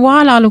for a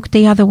while I looked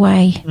the other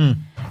way.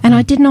 And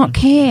I did not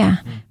care.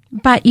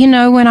 But, you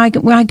know, when I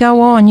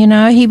go on, you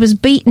know, he was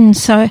beaten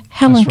so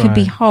Helen That's could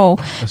be right. whole.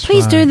 That's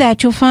Please do right.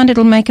 that. You'll find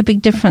it'll make a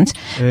big difference.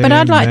 But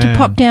I'd like to Amen.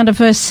 pop down to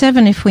verse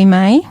 7 if we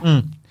may.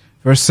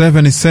 Verse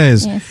 7, it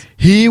says, Yes.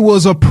 He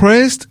was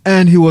oppressed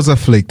and he was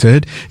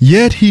afflicted,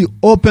 yet he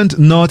opened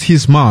not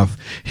his mouth.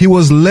 He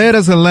was led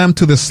as a lamb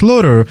to the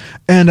slaughter,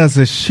 and as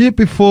a sheep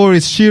before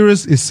its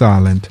shearers is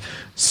silent.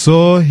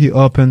 So he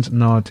opened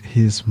not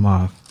his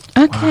mouth.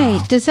 Okay.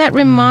 Does that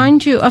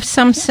remind you of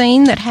some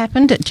scene that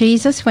happened at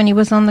Jesus when he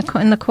was in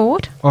the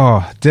court?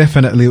 Oh,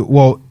 definitely.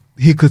 Well,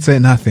 he could say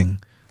nothing.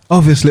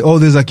 Obviously, all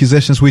these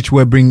accusations which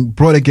were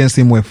brought against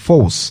him were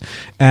false.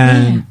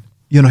 And,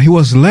 you know, he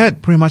was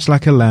led pretty much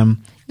like a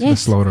lamb to the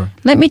slaughter.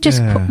 Let me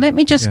just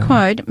Yeah.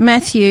 quote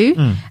Matthew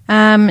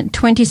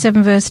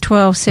 27 verse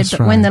 12 said, That's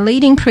 "But when right. the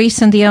leading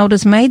priests and the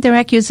elders made their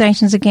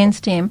accusations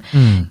against him,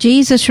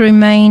 Jesus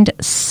remained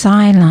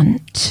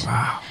silent."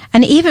 Wow.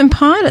 And even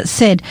Pilate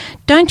said,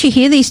 "Don't you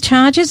hear these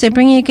charges they're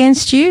bringing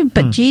against you?"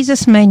 But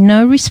Jesus made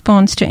no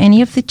response to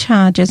any of the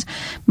charges,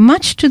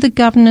 much to the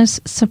governor's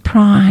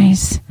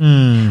surprise.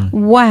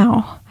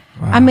 Wow.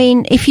 I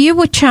mean, if you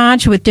were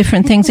charged with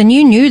different things and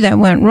you knew they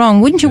weren't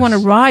wrong, wouldn't you want to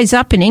rise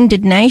up in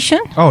indignation?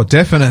 Oh,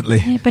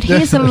 definitely. But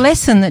here's a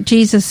lesson that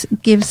Jesus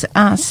gives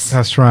us.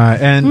 That's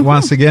right. And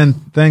once again,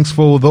 thanks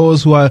for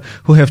those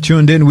who have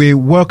tuned in. We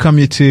welcome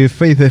you to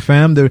Faith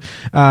FM,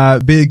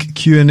 the big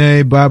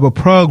Q&A Bible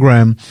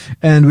program.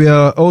 And we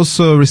are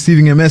also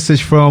receiving a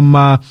message from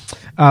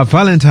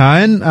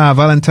Valentine.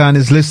 Valentine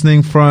is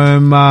listening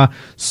from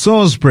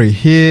Salisbury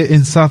here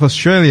in South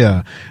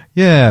Australia.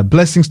 Yeah,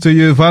 blessings to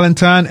you,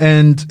 Valentine.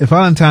 And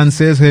Valentine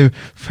says her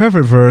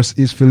favorite verse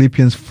is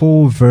Philippians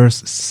 4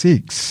 verse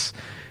 6.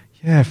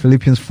 Yeah,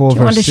 Philippians 4 Do you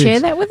verse want to 6. share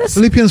that with us?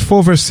 Philippians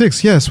 4 verse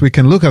 6. Yes, we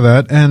can look at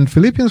that. And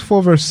Philippians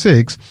 4 verse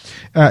 6,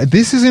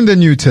 this is in the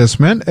New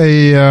Testament,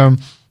 a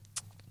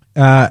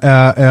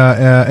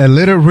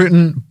letter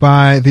written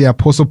by the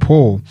Apostle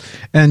Paul.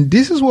 And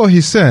this is what he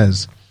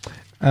says.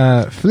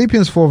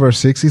 Philippians 4 verse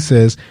 6, he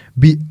says,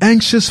 "Be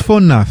anxious for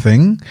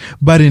nothing,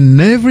 but in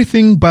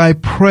everything by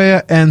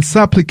prayer and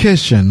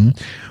supplication,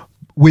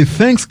 with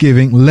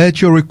thanksgiving, let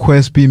your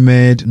requests be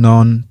made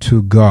known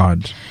to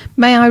God."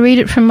 May I read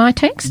it from my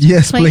text?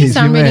 Yes, please,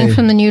 I'm you reading may.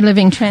 from the New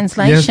Living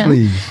Translation. Yes,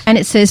 please. And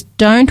it says,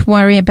 "Don't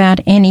worry about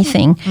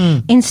anything.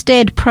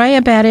 Instead, pray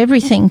about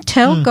everything.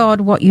 Tell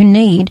God what you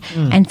need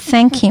and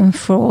thank Him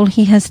for all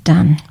He has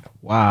done."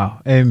 Wow.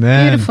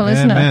 Amen. Beautiful,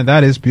 isn't it? Amen.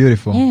 That is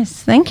beautiful. Yes,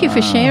 thank you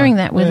for sharing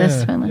that with us,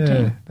 Yeah,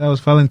 Valentine. that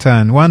was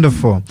Valentine.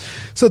 Wonderful.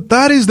 So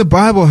that is the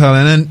Bible,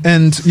 Helen,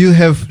 and you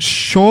have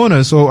shown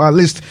us, or at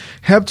least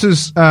helped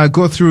us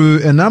go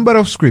through a number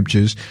of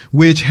scriptures,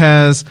 which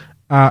has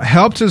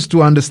helped us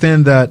to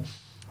understand that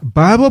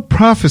Bible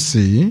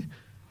prophecy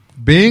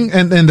being,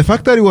 and the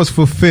fact that it was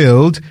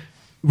fulfilled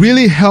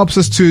really helps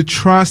us to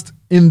trust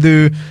in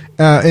the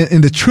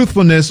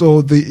truthfulness,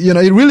 or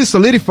it really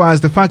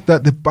solidifies the fact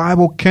that the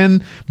Bible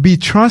can be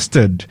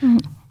trusted.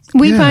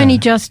 We've Yeah, only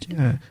just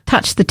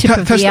touched the tip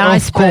of the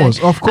iceberg.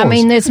 Of course. I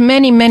mean, there's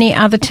many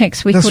other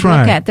texts we That's could right.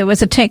 look at. There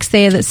was a text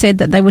there that said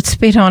that they would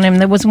spit on him.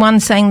 There was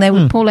one saying they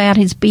would pull out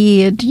his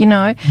beard,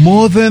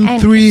 More than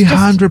And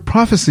 300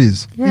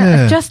 prophecies.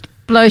 It just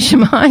blows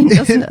your mind,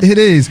 doesn't it? It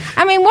is.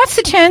 I mean, what's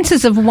the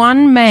chances of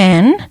one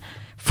man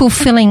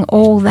fulfilling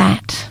all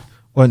that?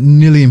 Well,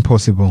 nearly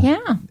impossible. Yeah.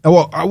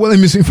 Well, let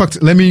me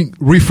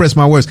rephrase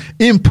my words.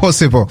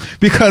 Impossible,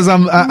 because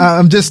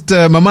I'm just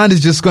my mind is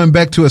just going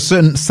back to a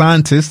certain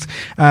scientist.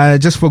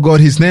 Just forgot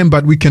his name,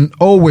 but we can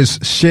always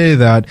share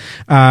that.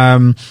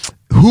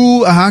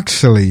 Who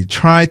actually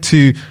tried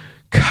to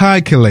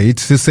calculate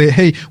to say,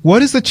 hey,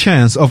 what is the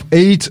chance of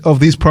 8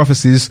 of these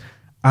prophecies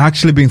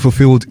actually being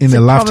fulfilled in It's the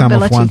a lifetime of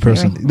one probability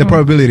person? theory. The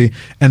probability,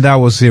 and that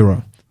was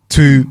 0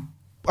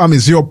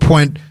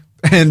 point.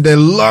 And a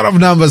lot of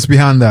numbers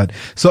behind that.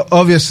 So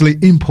obviously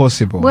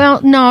impossible.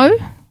 Well, no.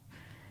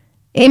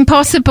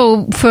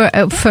 Impossible for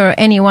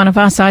any one of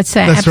us, I'd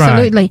say. That's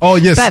absolutely. right. Oh,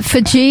 yes. But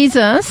for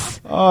Jesus...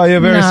 Oh,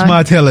 you're very no.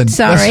 smart, Helen.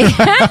 Sorry.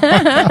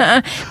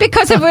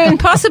 Because if it were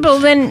impossible,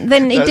 then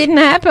it didn't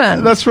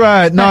happen. That's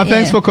right. No, But,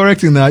 thanks yeah. for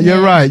correcting that.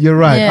 You're right.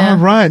 Yeah. All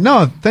right.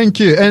 No, thank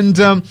you. And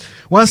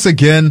once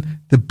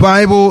again, the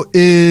Bible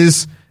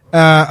is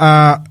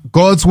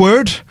God's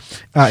word.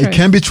 It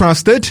can be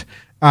trusted.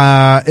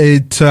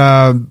 It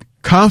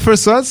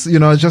comforts us,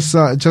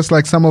 just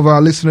like some of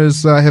our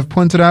listeners have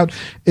pointed out.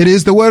 It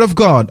is the Word of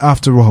God,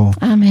 after all.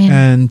 Amen.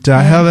 And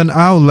Helen,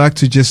 I would like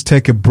to just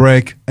take a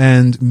break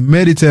and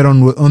meditate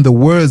on the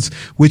words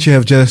which you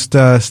have just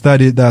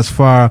studied thus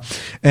far.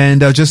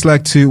 And I'd just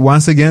like to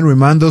once again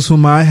remind those who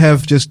might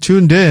have just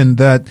tuned in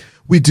that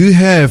we do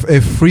have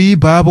a free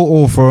Bible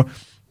offer,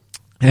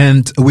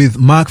 and with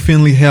Mark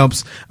Finley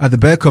Helps at the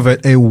back of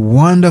it, a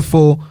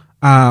wonderful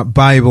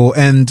Bible,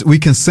 and we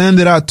can send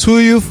it out to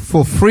you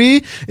for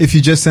free if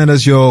you just send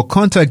us your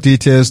contact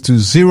details to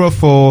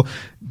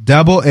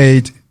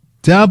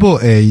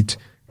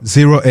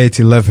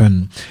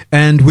 0488880811.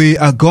 And we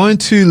are going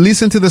to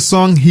listen to the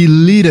song He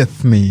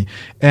Leadeth Me,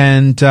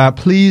 and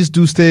please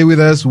do stay with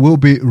us. We'll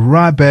be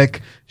right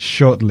back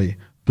shortly.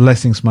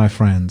 Blessings, my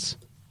friends.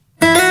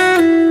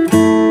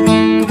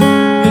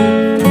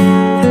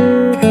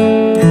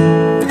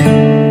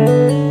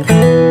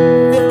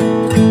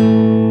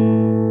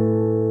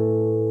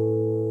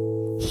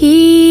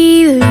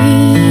 He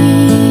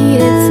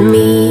leadeth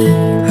me,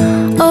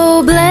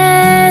 O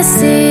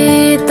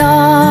blessed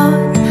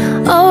thought,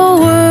 O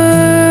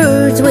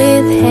words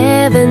with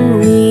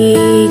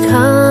heavenly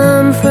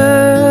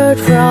comfort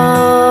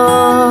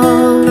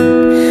fraught.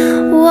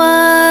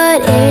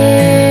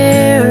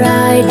 Whate'er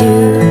I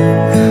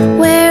do,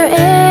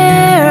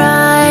 where'er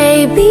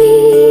I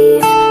be,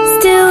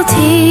 still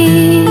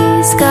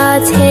 'tis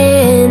God's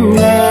hand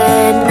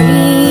that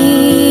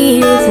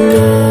leadeth me.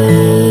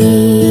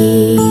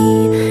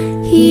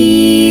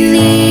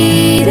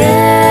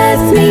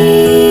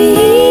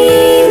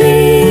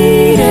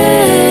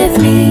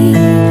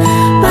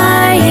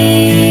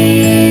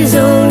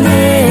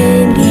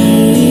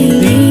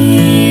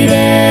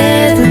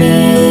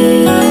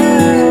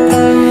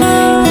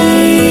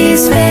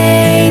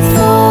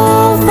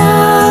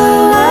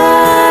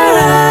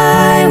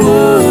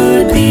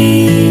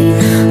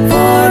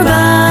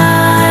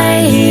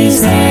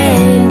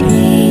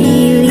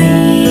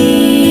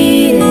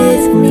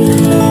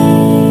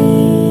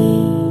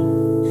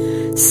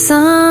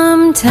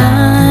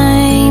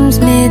 Sometimes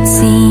mid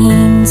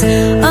scenes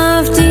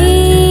of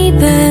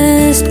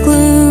deepest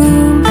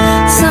gloom,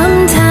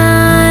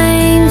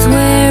 sometimes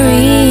where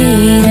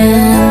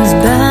Eden's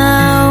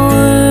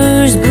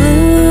bowers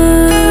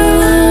bloom,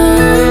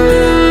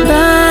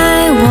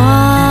 by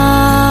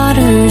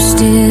water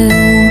still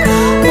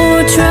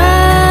or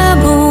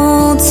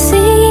troubled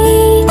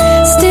sea,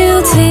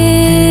 still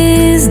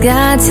 'tis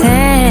God's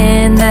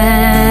hand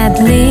that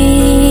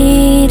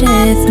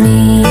leadeth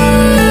me.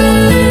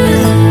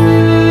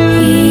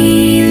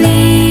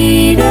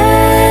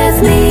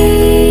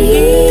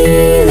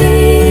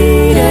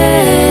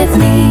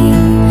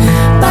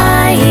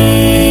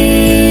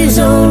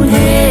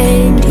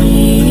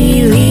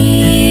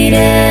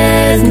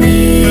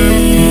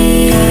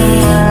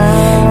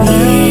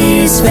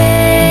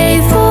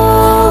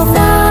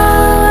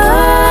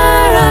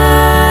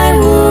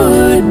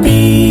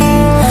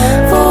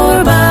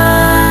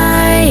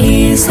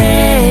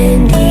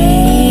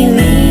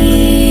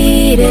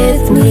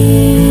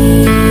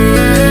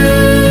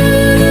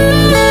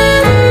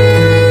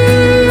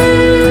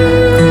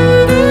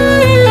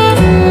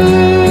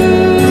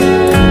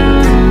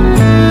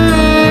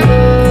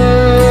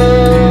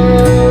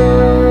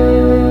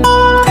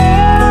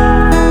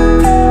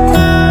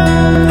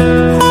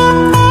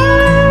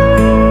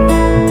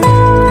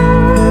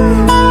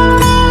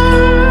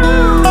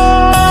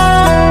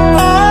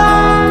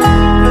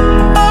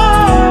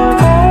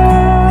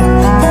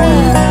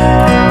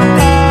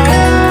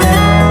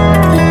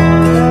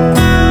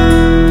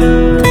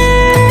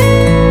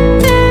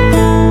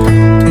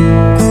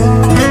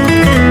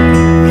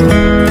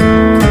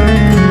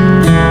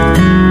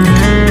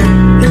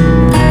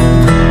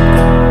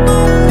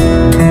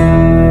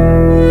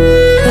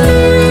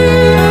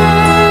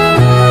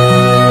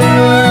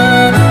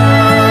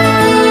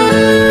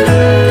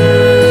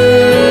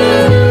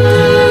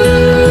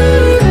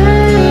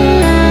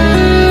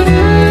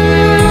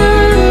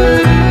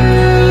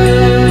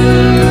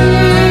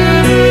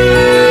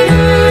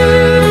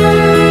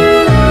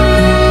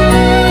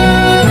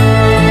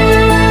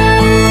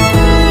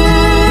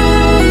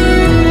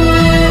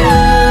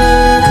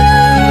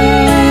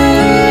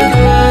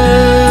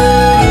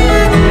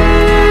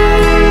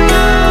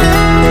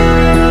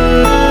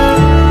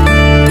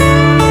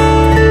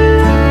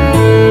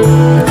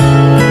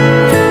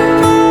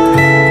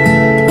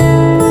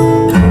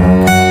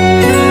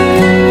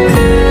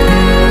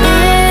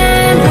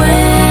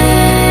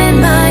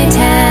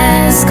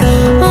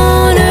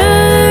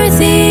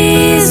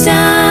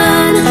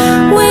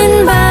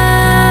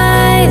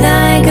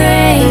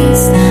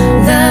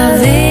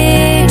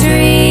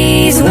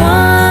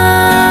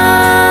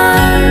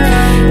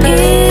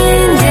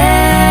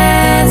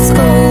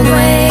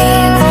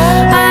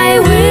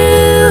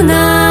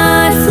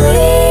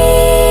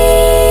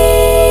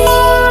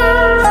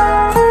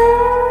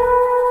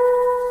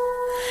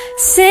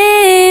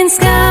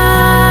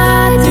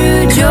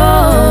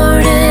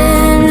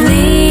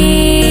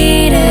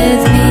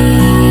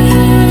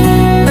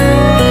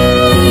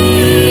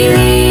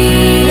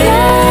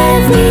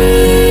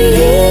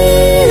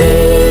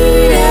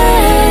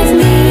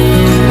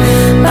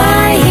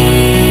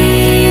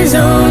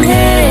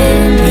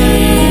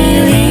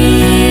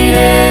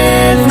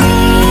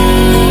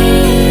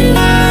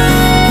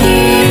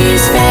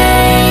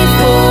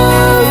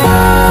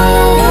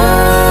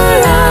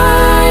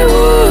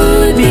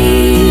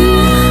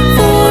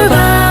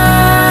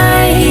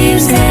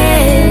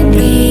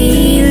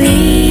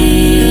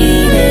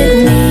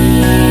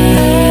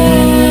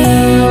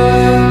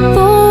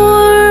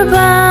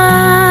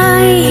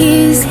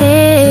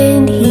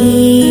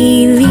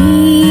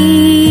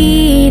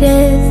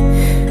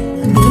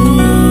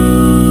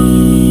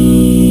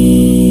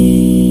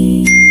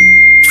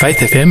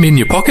 FM in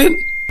your pocket?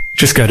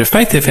 Just go to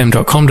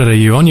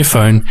faithfm.com.au on your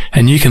phone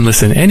and you can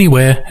listen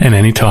anywhere and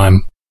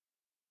anytime.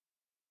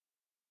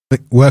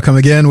 Welcome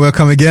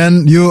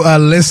again. You are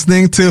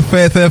listening to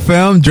Faith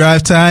FM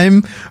Drive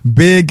Time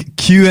Big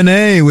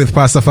Q&A with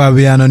Pastor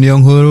Fabiano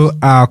Nyong'huru.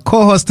 Our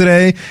co-host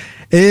today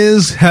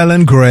is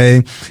Helen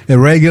Gray, a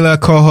regular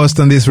co-host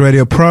on this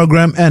radio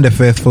program and a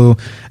faithful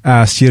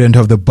student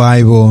of the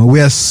Bible.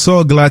 We are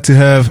so glad to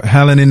have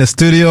Helen in the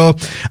studio.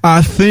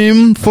 Our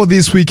theme for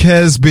this week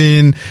has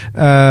been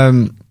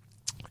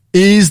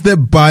is the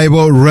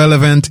Bible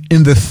relevant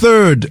in the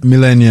third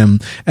millennium?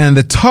 And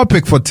the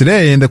topic for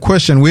today and the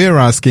question we're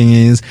asking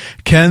is,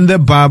 can the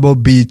Bible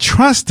be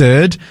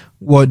trusted?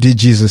 What did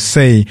Jesus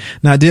say?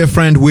 Now, dear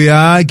friend, we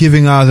are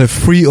giving out a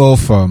free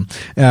offer,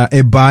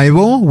 a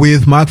Bible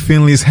with Mark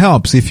Finley's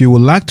helps. If you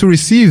would like to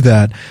receive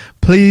that,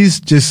 please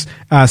just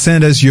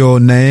send us your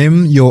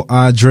name, your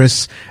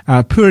address,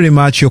 pretty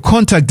much your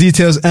contact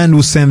details, and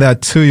we'll send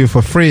that to you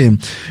for free.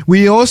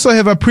 We also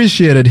have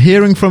appreciated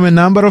hearing from a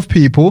number of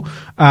people,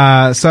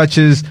 such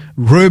as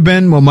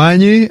Ruben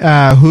Momanyi,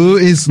 who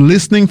is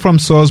listening from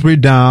Salisbury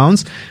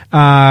Downs,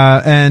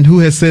 and who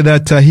has said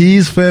that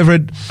his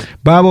favorite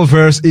Bible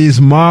verse is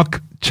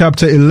Mark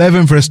chapter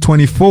 11 verse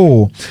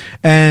 24.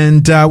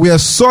 And we are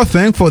so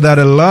thankful that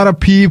a lot of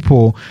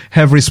people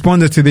have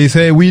responded to this.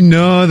 Hey, we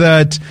know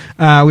that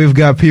we've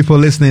got people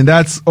listening.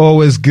 That's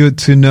always good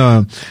to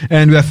know.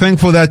 And we are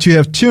thankful that you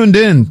have tuned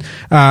in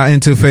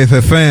into Faith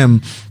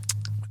FM.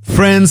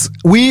 Friends,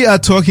 we are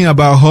talking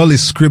about Holy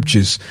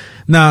Scriptures.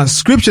 Now,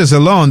 scriptures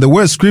alone, the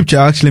word scripture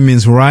actually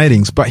means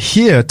writings. But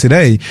here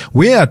today,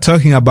 we are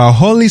talking about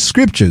Holy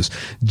Scriptures.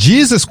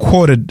 Jesus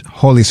quoted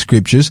Holy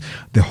Scriptures.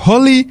 The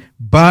Holy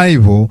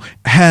Bible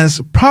has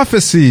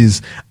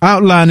prophecies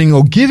outlining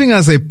or giving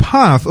us a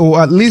path, or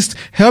at least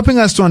helping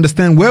us to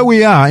understand where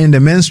we are in the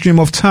mainstream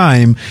of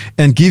time,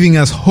 and giving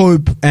us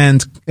hope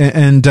and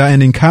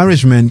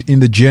encouragement in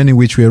the journey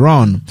which we're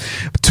on.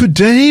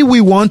 Today, we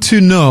want to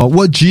know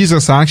what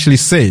Jesus actually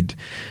said.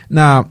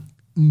 Now,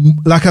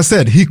 like I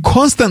said, he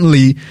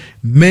constantly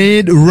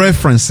made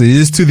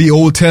references to the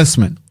Old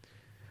Testament,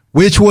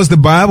 which was the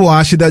Bible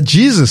actually that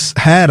Jesus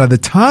had at the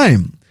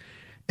time.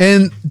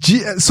 And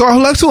so I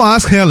would like to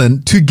ask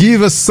Helen to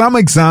give us some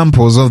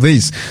examples of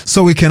this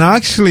so we can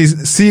actually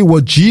see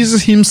what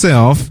Jesus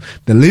himself,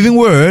 the living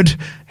word,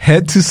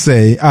 had to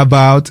say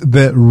about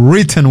the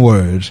written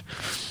word.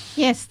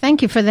 Yes,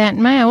 thank you for that.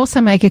 May I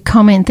also make a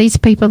comment? These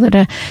people that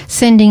are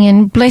sending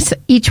in, bless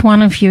each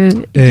one of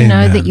you, you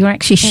know, that you're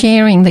actually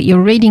sharing, that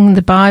you're reading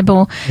the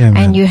Bible,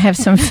 and you have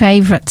some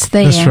favorites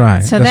there. That's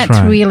right. So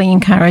that's really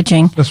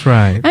encouraging. That's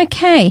right.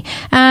 Okay.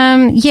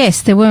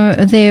 Yes,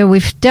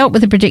 we've dealt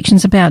with the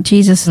predictions about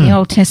Jesus in the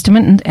Old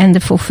Testament and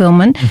the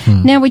fulfillment.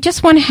 Mm-hmm. Now we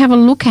just want to have a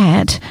look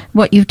at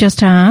what you've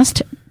just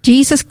asked.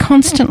 Jesus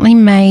constantly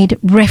made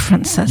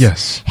references.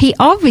 Yes. He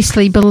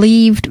obviously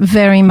believed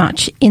very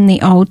much in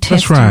the Old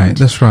Testament.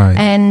 That's right.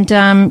 And,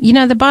 you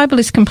know, the Bible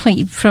is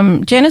complete.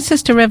 From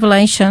Genesis to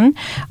Revelation,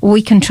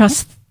 we can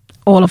trust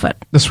all of it.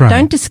 That's right.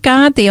 Don't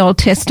discard the Old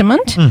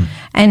Testament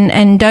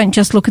and don't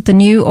just look at the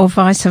New, or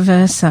vice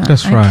versa.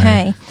 That's right.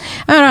 Okay.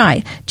 All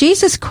right.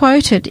 Jesus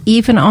quoted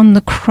even on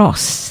the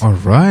cross. All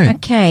right.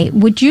 Okay.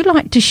 Would you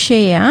like to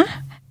share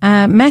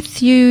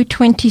Matthew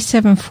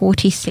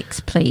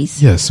 27:46,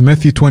 please? Yes,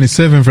 Matthew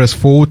 27 verse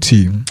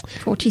 40.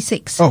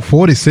 46. Oh,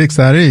 46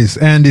 that is.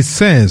 And it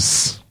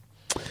says,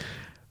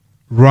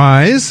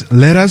 "Rise,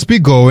 let us be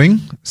going.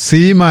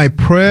 See, my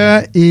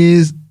betrayer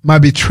is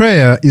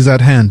at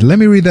hand." Let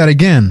me read that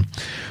again.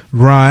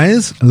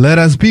 "Rise, let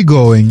us be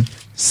going.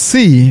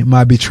 See,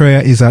 my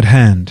betrayer is at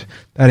hand."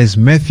 That is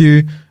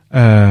Matthew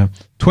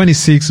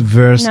 26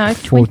 verse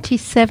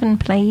 27,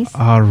 please.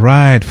 All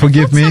right.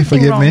 Forgive me.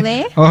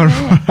 There. All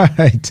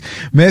right.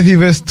 Matthew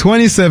verse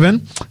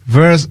 27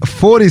 verse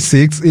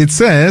 46, it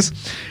says,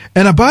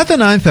 "And about the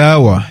 9th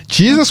hour,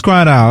 Jesus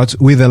cried out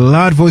with a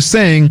loud voice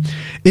saying,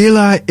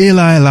 Eli,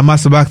 Eli, lama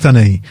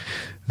sabachthani."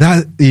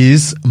 That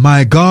is,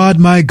 my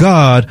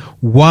God,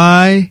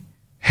 why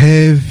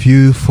have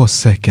you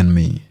forsaken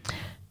me?"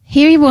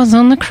 Here he was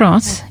on the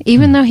cross,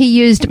 even though he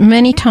used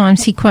many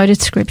times, he quoted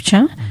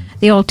scripture,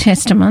 the Old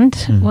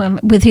Testament,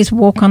 with his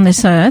walk on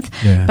this earth.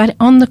 Yeah. But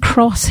on the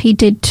cross, he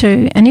did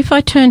too. And if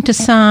I turn to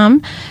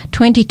Psalm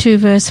 22,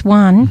 verse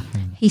 1,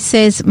 he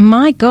says,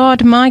 my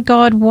God,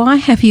 why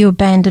have you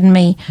abandoned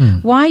me?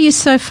 Why are you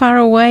so far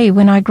away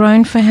when I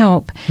groan for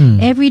help?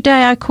 Every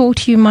day I call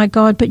to you, my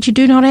God, but you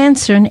do not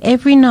answer. And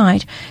every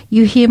night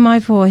you hear my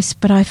voice,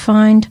 but I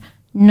find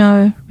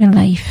no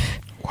relief.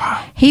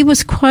 Wow. He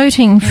was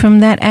quoting from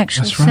that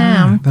actual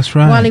psalm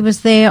while he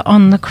was there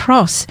on the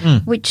cross,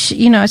 which,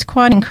 you know, is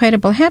quite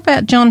incredible. How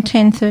about John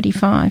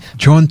 10:35?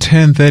 John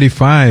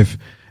 10:35.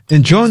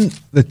 In John,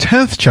 the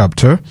 10th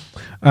chapter,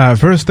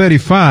 verse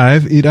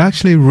 35, it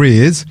actually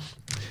reads,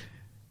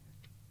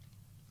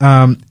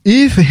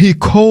 "If he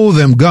called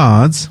them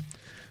gods,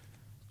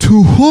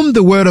 to whom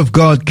the word of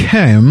God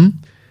came,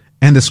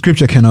 and the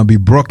scripture cannot be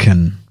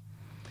broken."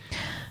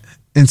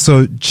 And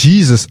so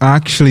Jesus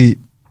actually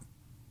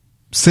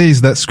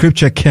says that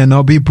scripture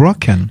cannot be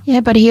broken.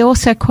 Yeah, but he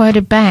also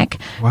quoted back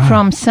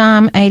from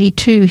Psalm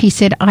 82. He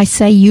said, I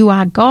say you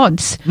are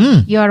gods.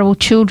 You are all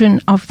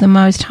children of the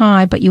Most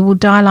High, but you will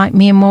die like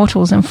mere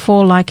mortals and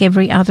fall like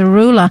every other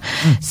ruler.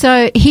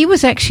 So he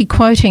was actually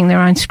quoting their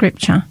own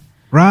scripture.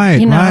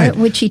 Right, right.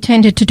 Which he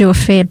tended to do a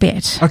fair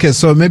bit. Okay,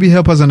 so maybe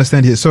help us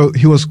understand here. So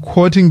he was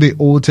quoting the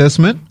Old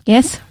Testament.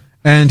 Yes.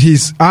 And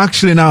he's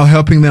actually now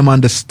helping them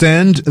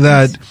understand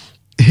that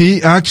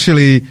he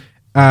actually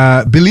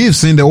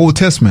believes in the Old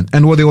Testament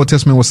and what the Old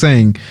Testament was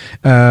saying,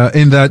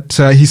 in that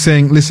he's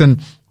saying, listen,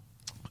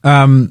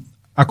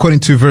 according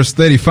to verse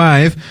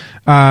 35,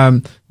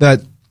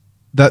 that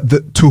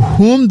to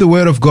whom the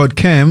word of God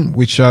came,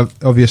 which are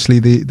obviously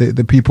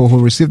the people who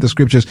received the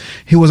scriptures,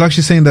 he was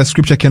actually saying that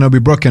scripture cannot be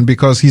broken,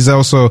 because he's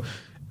also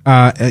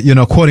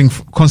quoting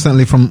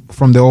constantly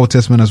from the Old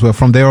Testament as well,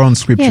 from their own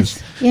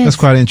scriptures. Yes, that's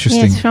quite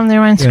interesting. Yes, from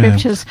their own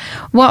scriptures.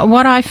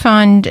 What I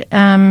find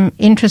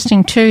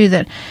interesting too,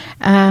 that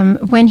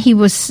when he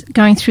was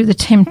going through the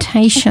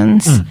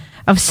temptations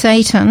of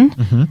Satan,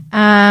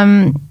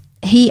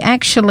 he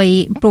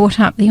actually brought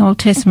up the Old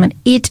Testament.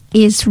 It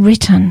is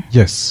written.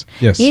 Yes,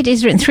 yes. It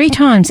is written 3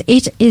 times.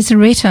 It is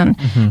written.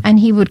 And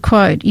he would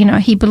quote,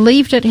 he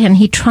believed it and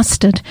he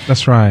trusted.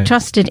 That's right.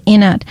 Trusted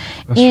in it.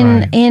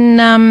 In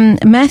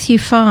Matthew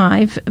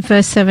 5,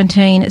 verse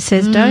 17, it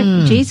says,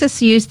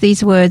 Jesus used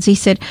these words. He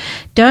said,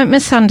 don't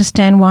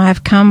misunderstand why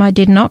I've come. I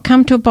did not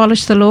come to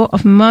abolish the law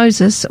of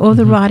Moses or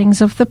the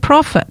writings of the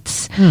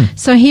prophets.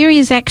 So here he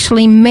is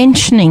actually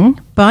mentioning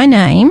by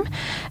name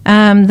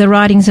the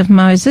writings of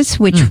Moses,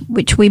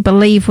 which we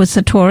believe was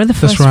the Torah, the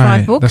first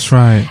 5 books. That's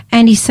right.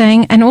 And he's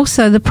saying, and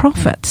also the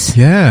prophets.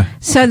 Yeah.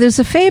 So there's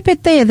a fair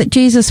bit there that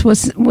Jesus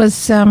was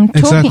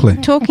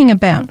talking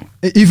about.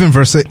 Even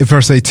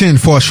verse 18,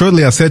 for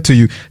assuredly I said to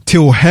you,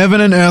 till heaven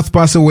and earth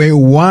pass away,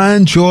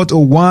 one jot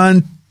or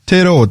one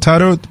tittle,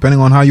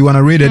 depending on how you want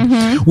to read it,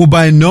 will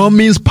by no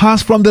means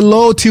pass from the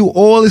law till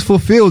all is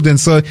fulfilled. And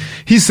so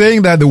he's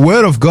saying that the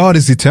word of God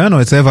is eternal,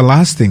 it's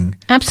everlasting.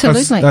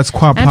 Absolutely. That's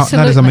quite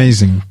that is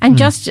amazing.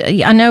 And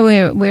I know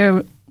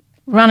we're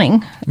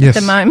running at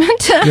the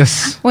moment.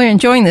 Yes. We're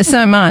enjoying this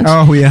so much.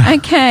 Oh, yeah.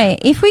 Okay,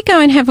 if we go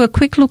and have a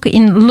quick look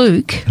in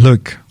Luke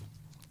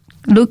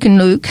and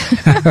Luke.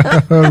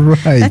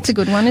 Right. That's a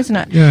good one, isn't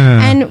it?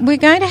 Yeah. And we're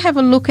going to have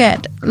a look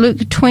at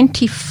Luke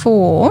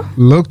 24.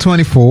 Luke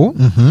 24.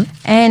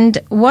 And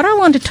what I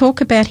want to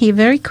talk about here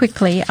very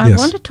quickly, I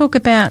want to talk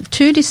about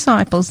 2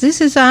 disciples.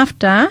 This is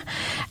after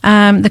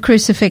the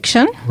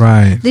crucifixion.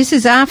 Right. This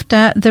is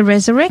after the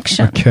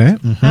resurrection. Okay.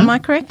 Am I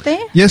correct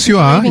there? Yes, you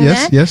are.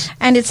 Yes.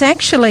 And it's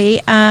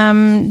actually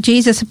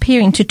Jesus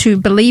appearing to 2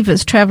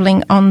 believers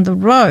traveling on the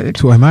road.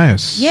 To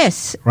Emmaus.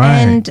 Yes. Right.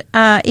 And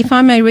if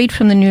I may read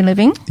from the New Living.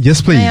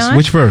 Yes, please.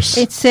 Which verse?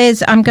 It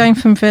says, I'm going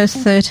from verse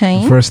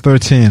 13. Verse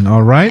 13,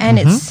 all right. And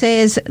it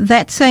says,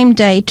 that same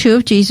day, 2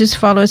 of Jesus'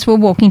 followers were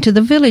walking to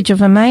the village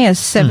of Emmaus,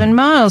 7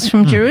 miles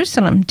from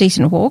Jerusalem.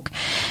 Decent walk.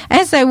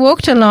 As they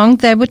walked along,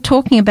 they were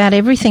talking about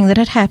everything that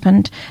had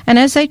happened. And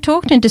as they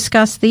talked and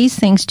discussed these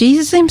things,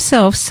 Jesus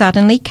himself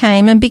suddenly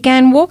came and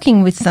began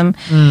walking with them.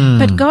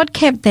 But God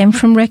kept them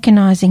from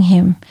recognizing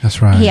him.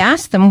 That's right. He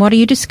asked them, what are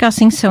you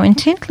discussing so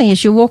intently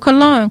as you walk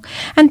along?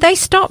 And they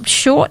stopped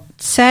short,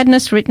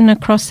 sadness written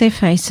across their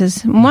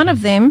faces. One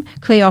of them,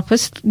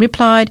 Cleopas,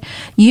 replied,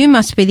 you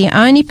must be the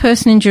only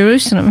person in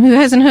Jerusalem who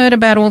hasn't heard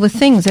about all the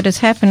things that has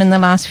happened in the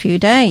last few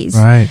days.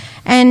 Right.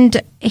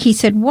 And he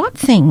said, what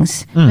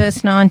things?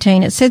 Verse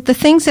 19, it said, the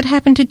things that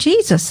happened to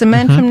Jesus, the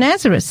man from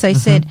Nazareth. They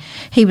said,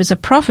 he was a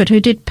prophet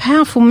who did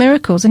powerful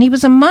miracles, and he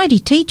was a mighty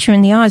teacher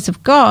in the eyes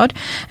of God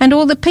and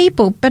all the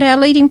people. But our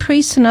leading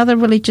priests and other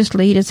religious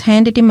leaders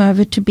handed him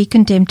over to be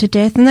condemned to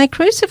death, and they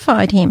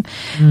crucified him.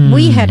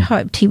 We had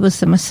hoped he was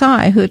the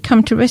Messiah who had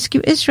come to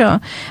rescue Israel.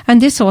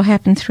 And this all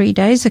happened 3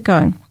 days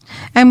ago.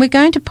 And we're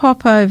going to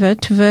pop over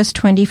to verse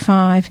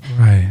 25.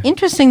 Right.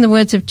 Interesting, the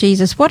words of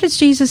Jesus. What does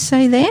Jesus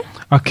say there?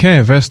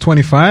 Okay, verse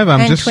 25.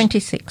 And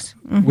 26.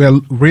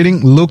 We're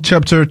reading Luke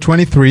chapter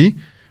 23,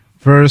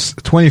 verse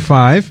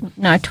 25.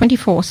 No,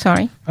 24,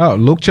 sorry. Oh,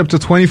 Luke chapter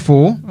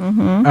 24,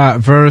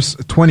 verse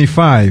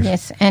 25.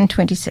 Yes, and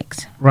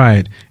 26.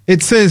 Right.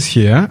 It says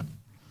here,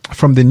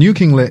 from the New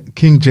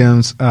King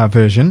James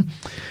Version,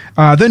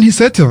 then he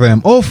said to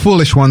them, O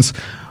foolish ones,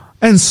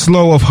 and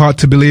slow of heart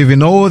to believe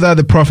in all that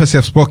the prophets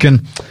have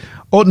spoken,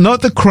 ought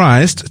not the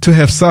Christ to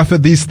have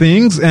suffered these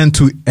things and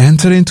to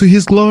enter into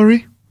his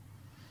glory?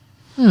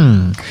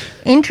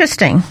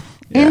 Interesting.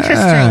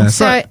 Interesting.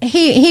 So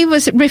he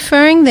was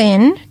referring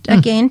then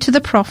again to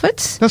the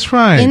prophets. That's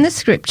right. In the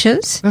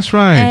scriptures. That's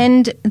right.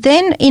 And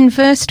then in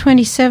verse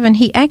 27,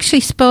 he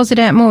actually spells it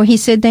out more. He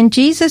said, then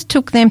Jesus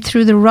took them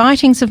through the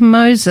writings of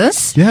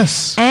Moses.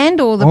 Yes.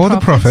 And all the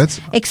prophets,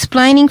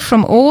 explaining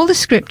from all the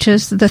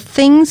scriptures the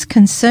things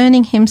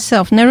concerning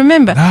himself. Now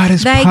remember, that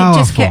is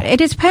powerful.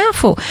 It is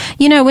powerful.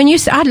 You know, when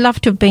I'd love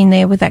to have been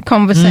there with that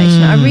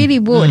conversation. I really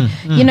would.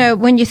 You know,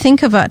 when you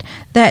think of it,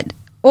 that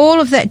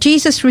all of that,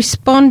 Jesus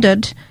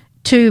responded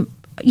to,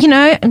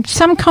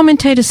 some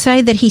commentators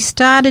say that he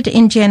started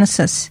in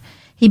Genesis.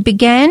 He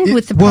began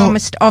with the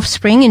promised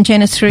offspring in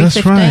Genesis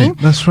 3:15.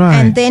 That's right.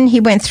 And then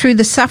he went through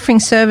the suffering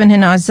servant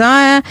in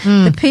Isaiah,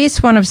 the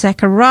pierced one of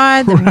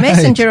Zechariah, the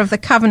messenger of the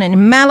covenant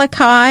in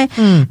Malachi,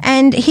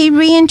 and he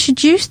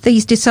reintroduced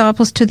these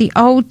disciples to the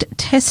Old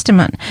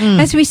Testament.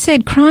 As we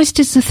said, Christ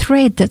is the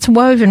thread that's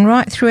woven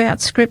right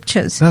throughout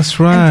Scriptures. That's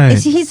right. And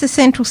he's the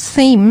central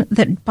theme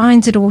that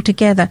binds it all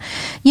together.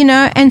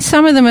 And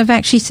some of them have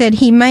actually said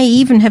he may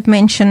even have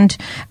mentioned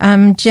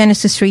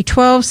Genesis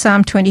 3:12,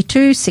 Psalm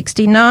 22,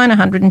 69,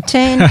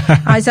 110,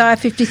 Isaiah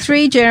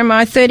 53,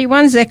 Jeremiah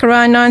 31,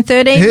 Zechariah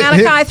 9:13,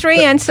 Malachi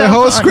 3, and so on. The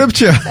whole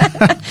Scripture.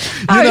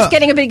 I was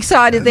getting a bit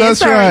excited there. That's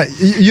Sorry.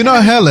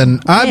 right.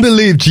 Helen, I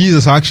believe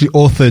Jesus actually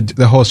authored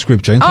the whole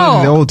Scripture,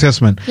 including the Old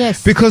Testament.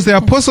 Yes. Because the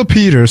Apostle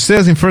Peter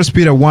says in 1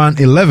 Peter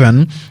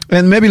 1:11,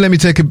 and maybe let me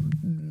take it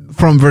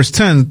from verse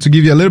 10 to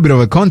give you a little bit of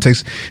a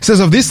context. It says,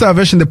 of this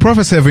salvation the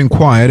prophets have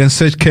inquired and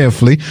searched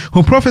carefully,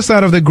 who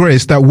prophesied of the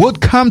grace that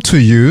would come to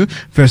you,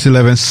 verse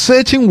 11,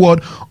 searching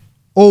what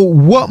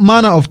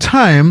manner of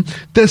time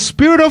the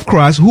Spirit of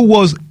Christ who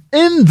was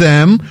in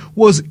them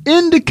was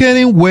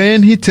indicating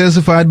when he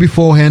testified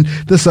beforehand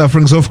the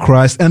sufferings of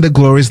Christ and the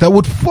glories that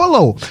would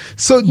follow.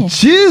 So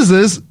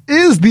Jesus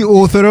is the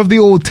author of the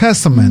Old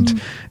Testament.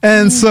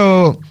 And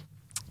so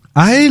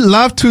I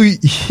love to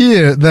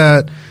hear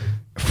that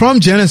from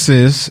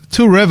Genesis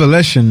to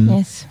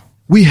Revelation,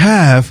 we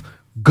have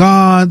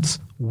God's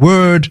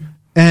Word,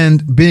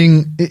 and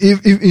being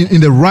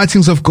in the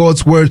writings of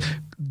God's Word,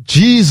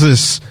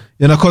 Jesus,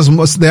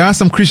 because there are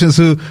some Christians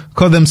who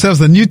call themselves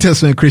the New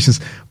Testament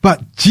Christians,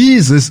 but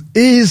Jesus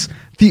is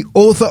the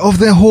author of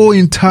the whole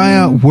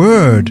entire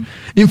Word.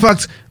 In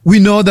fact, we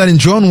know that in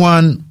John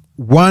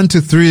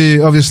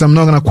 1:1-3, obviously I'm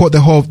not going to quote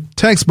the whole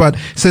text, but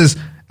it says,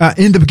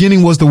 in the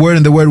beginning was the Word,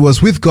 and the Word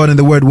was with God, and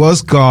the Word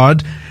was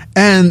God.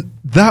 And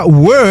that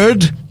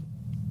Word,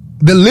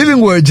 the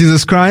living Word,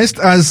 Jesus Christ,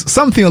 as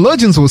some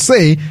theologians will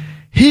say,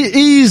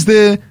 he is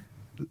the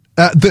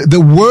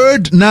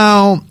Word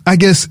now, I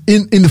guess,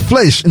 in the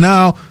flesh.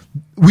 Now,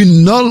 we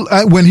know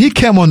when he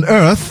came on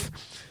earth,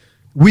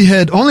 we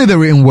had only the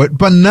written Word,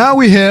 but now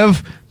we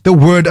have the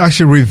Word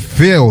actually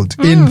revealed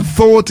in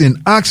thought,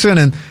 in action,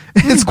 and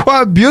it's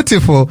quite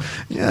beautiful.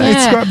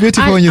 It's quite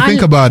beautiful when you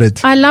think about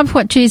it. I love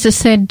what Jesus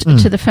said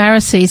to the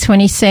Pharisees when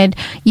he said,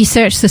 you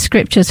search the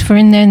Scriptures, for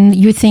in them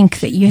you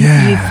think that you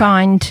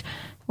find...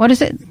 What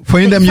is it? For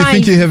in them you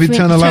think you have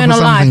eternal life or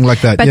something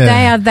like that. But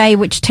they are they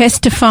which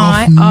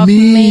testify of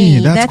me.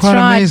 That's quite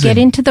right. Amazing. Get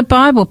into the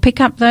Bible. Pick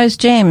up those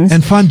gems.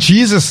 And find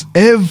Jesus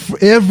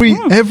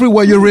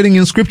everywhere you're reading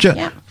in Scripture.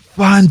 Yeah.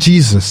 Find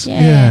Jesus.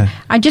 Yeah.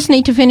 I just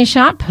need to finish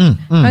up.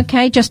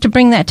 Okay, just to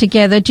bring that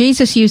together.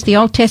 Jesus used the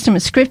Old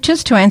Testament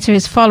Scriptures to answer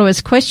his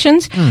followers'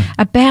 questions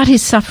about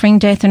his suffering,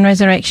 death and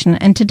resurrection.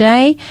 And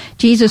today,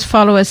 Jesus'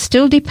 followers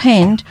still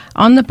depend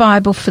on the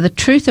Bible for the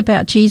truth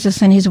about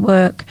Jesus and his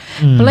work.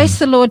 Bless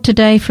the Lord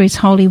today for his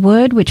holy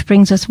word, which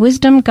brings us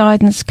wisdom,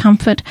 guidance,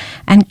 comfort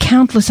and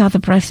countless other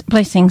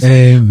blessings.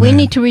 Amen. We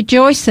need to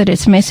rejoice that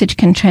its message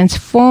can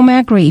transform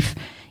our grief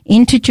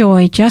into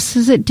joy, just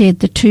as it did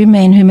the two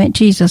men who met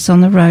Jesus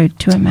on the road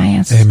to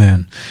Emmaus.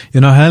 Amen.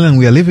 Helen,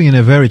 we are living in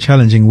a very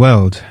challenging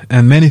world,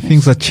 and many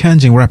things are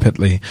changing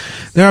rapidly.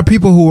 There are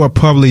people who are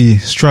probably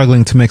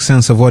struggling to make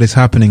sense of what is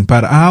happening,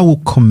 but I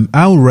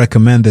will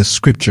recommend the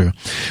Scripture.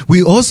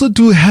 We also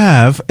do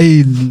have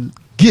a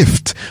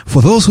gift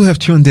for those who have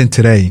tuned in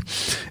today.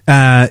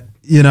 There's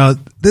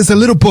a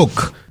little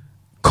book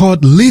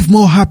called Live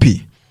More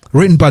Happy,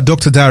 written by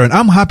Dr. Darren.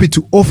 I'm happy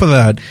to offer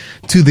that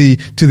to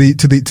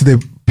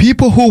the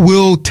people who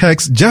will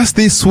text just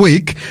this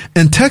week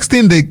and text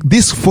in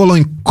this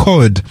following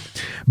code,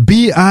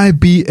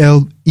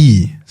 BIBLE,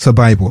 so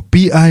Bible,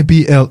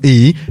 BIBLE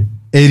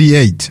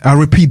 88. I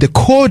repeat, the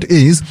code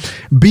is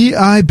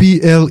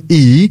BIBLE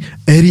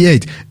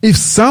 88. If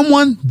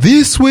someone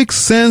this week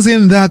sends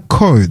in that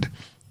code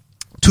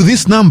to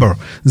this number,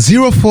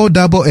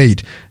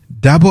 0488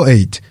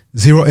 88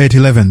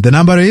 0811. The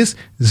number is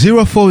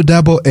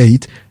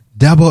 0488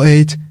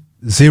 88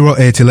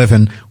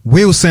 0811.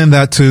 We'll send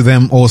that to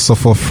them also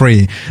for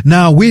free.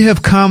 Now, we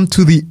have come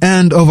to the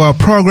end of our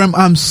program.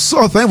 I'm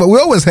so thankful. We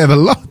always have a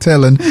lot,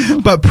 Helen,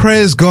 but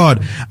praise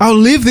God. I'll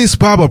leave this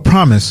Bible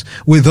promise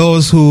with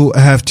those who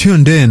have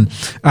tuned in,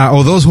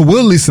 or those who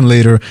will listen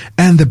later.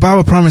 And the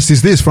Bible promise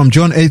is this from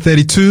John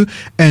 8:32,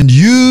 and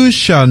you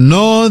shall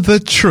know the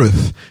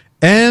truth,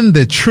 and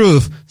the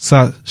truth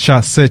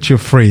shall set you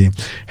free.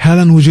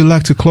 Helen, would you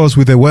like to close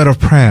with a word of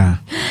prayer?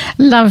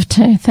 Love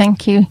to,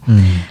 thank you.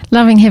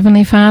 Loving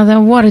Heavenly Father,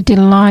 what a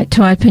delight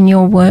to open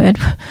your word,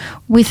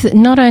 with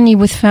not only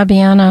with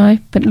Fabiano,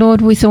 but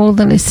Lord, with all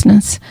the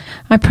listeners.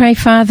 I pray,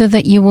 Father,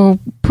 that you will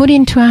put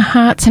into our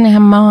hearts and our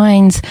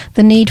minds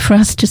the need for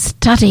us to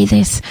study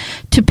this,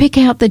 to pick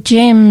out the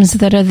gems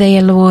that are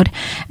there, Lord,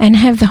 and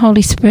have the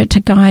Holy Spirit to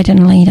guide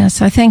and lead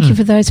us. I thank you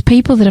for those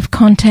people that have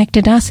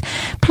contacted us.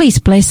 Please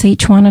bless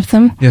each one of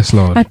them. Yes,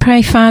 Lord. I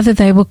pray, Father,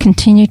 they will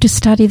continue to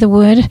study the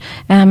Word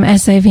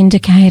as they've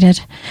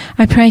indicated.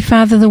 I pray,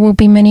 Father, there will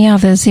be many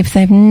others if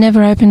they've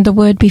never opened the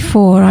Word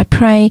before. I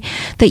pray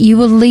that you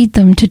will lead them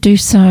them to do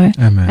so.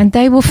 Amen. And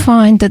they will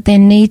find that their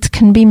needs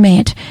can be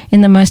met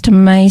in the most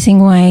amazing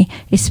way,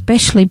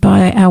 especially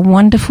by our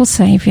wonderful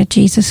Saviour,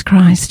 Jesus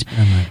Christ,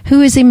 Amen.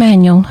 who is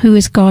Emmanuel, who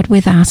is God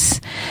with us.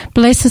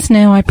 Bless us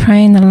now, I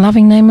pray, in the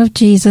loving name of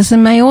Jesus,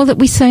 and may all that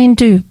we say and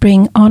do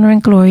bring honour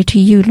and glory to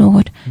you,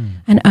 Lord,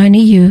 and only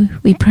you,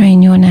 we pray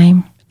in your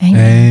name.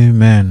 Amen.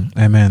 Amen.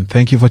 Amen.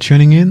 Thank you for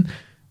tuning in.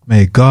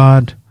 May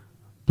God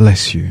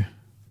bless you.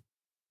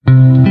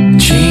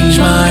 Change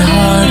my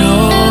heart,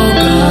 oh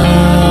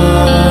God.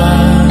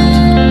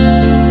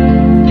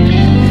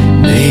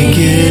 Make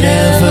it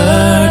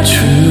ever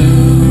true.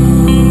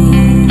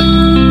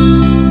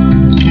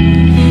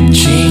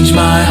 Change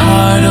my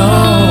heart,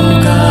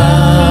 oh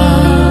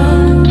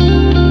God.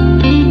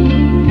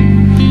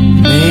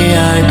 May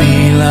I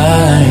be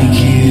like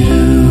you.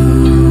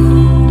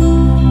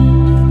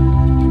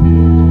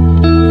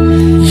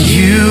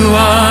 You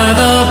are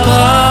the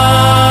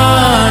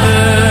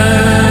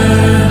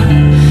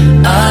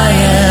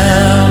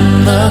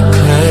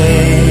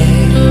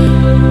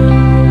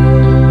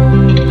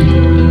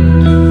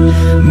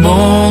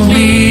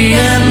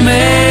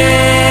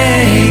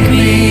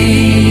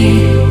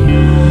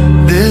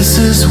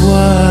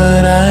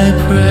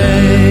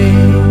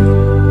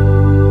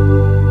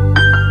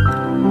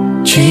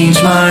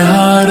my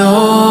heart,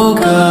 oh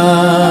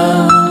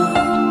God,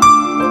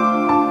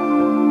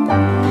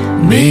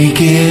 make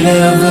it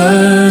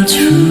ever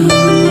true.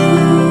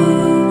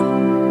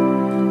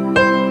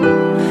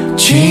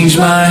 Change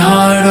my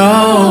heart,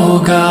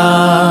 oh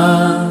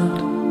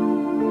God,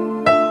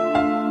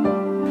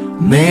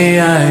 may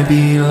I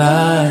be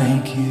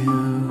like you.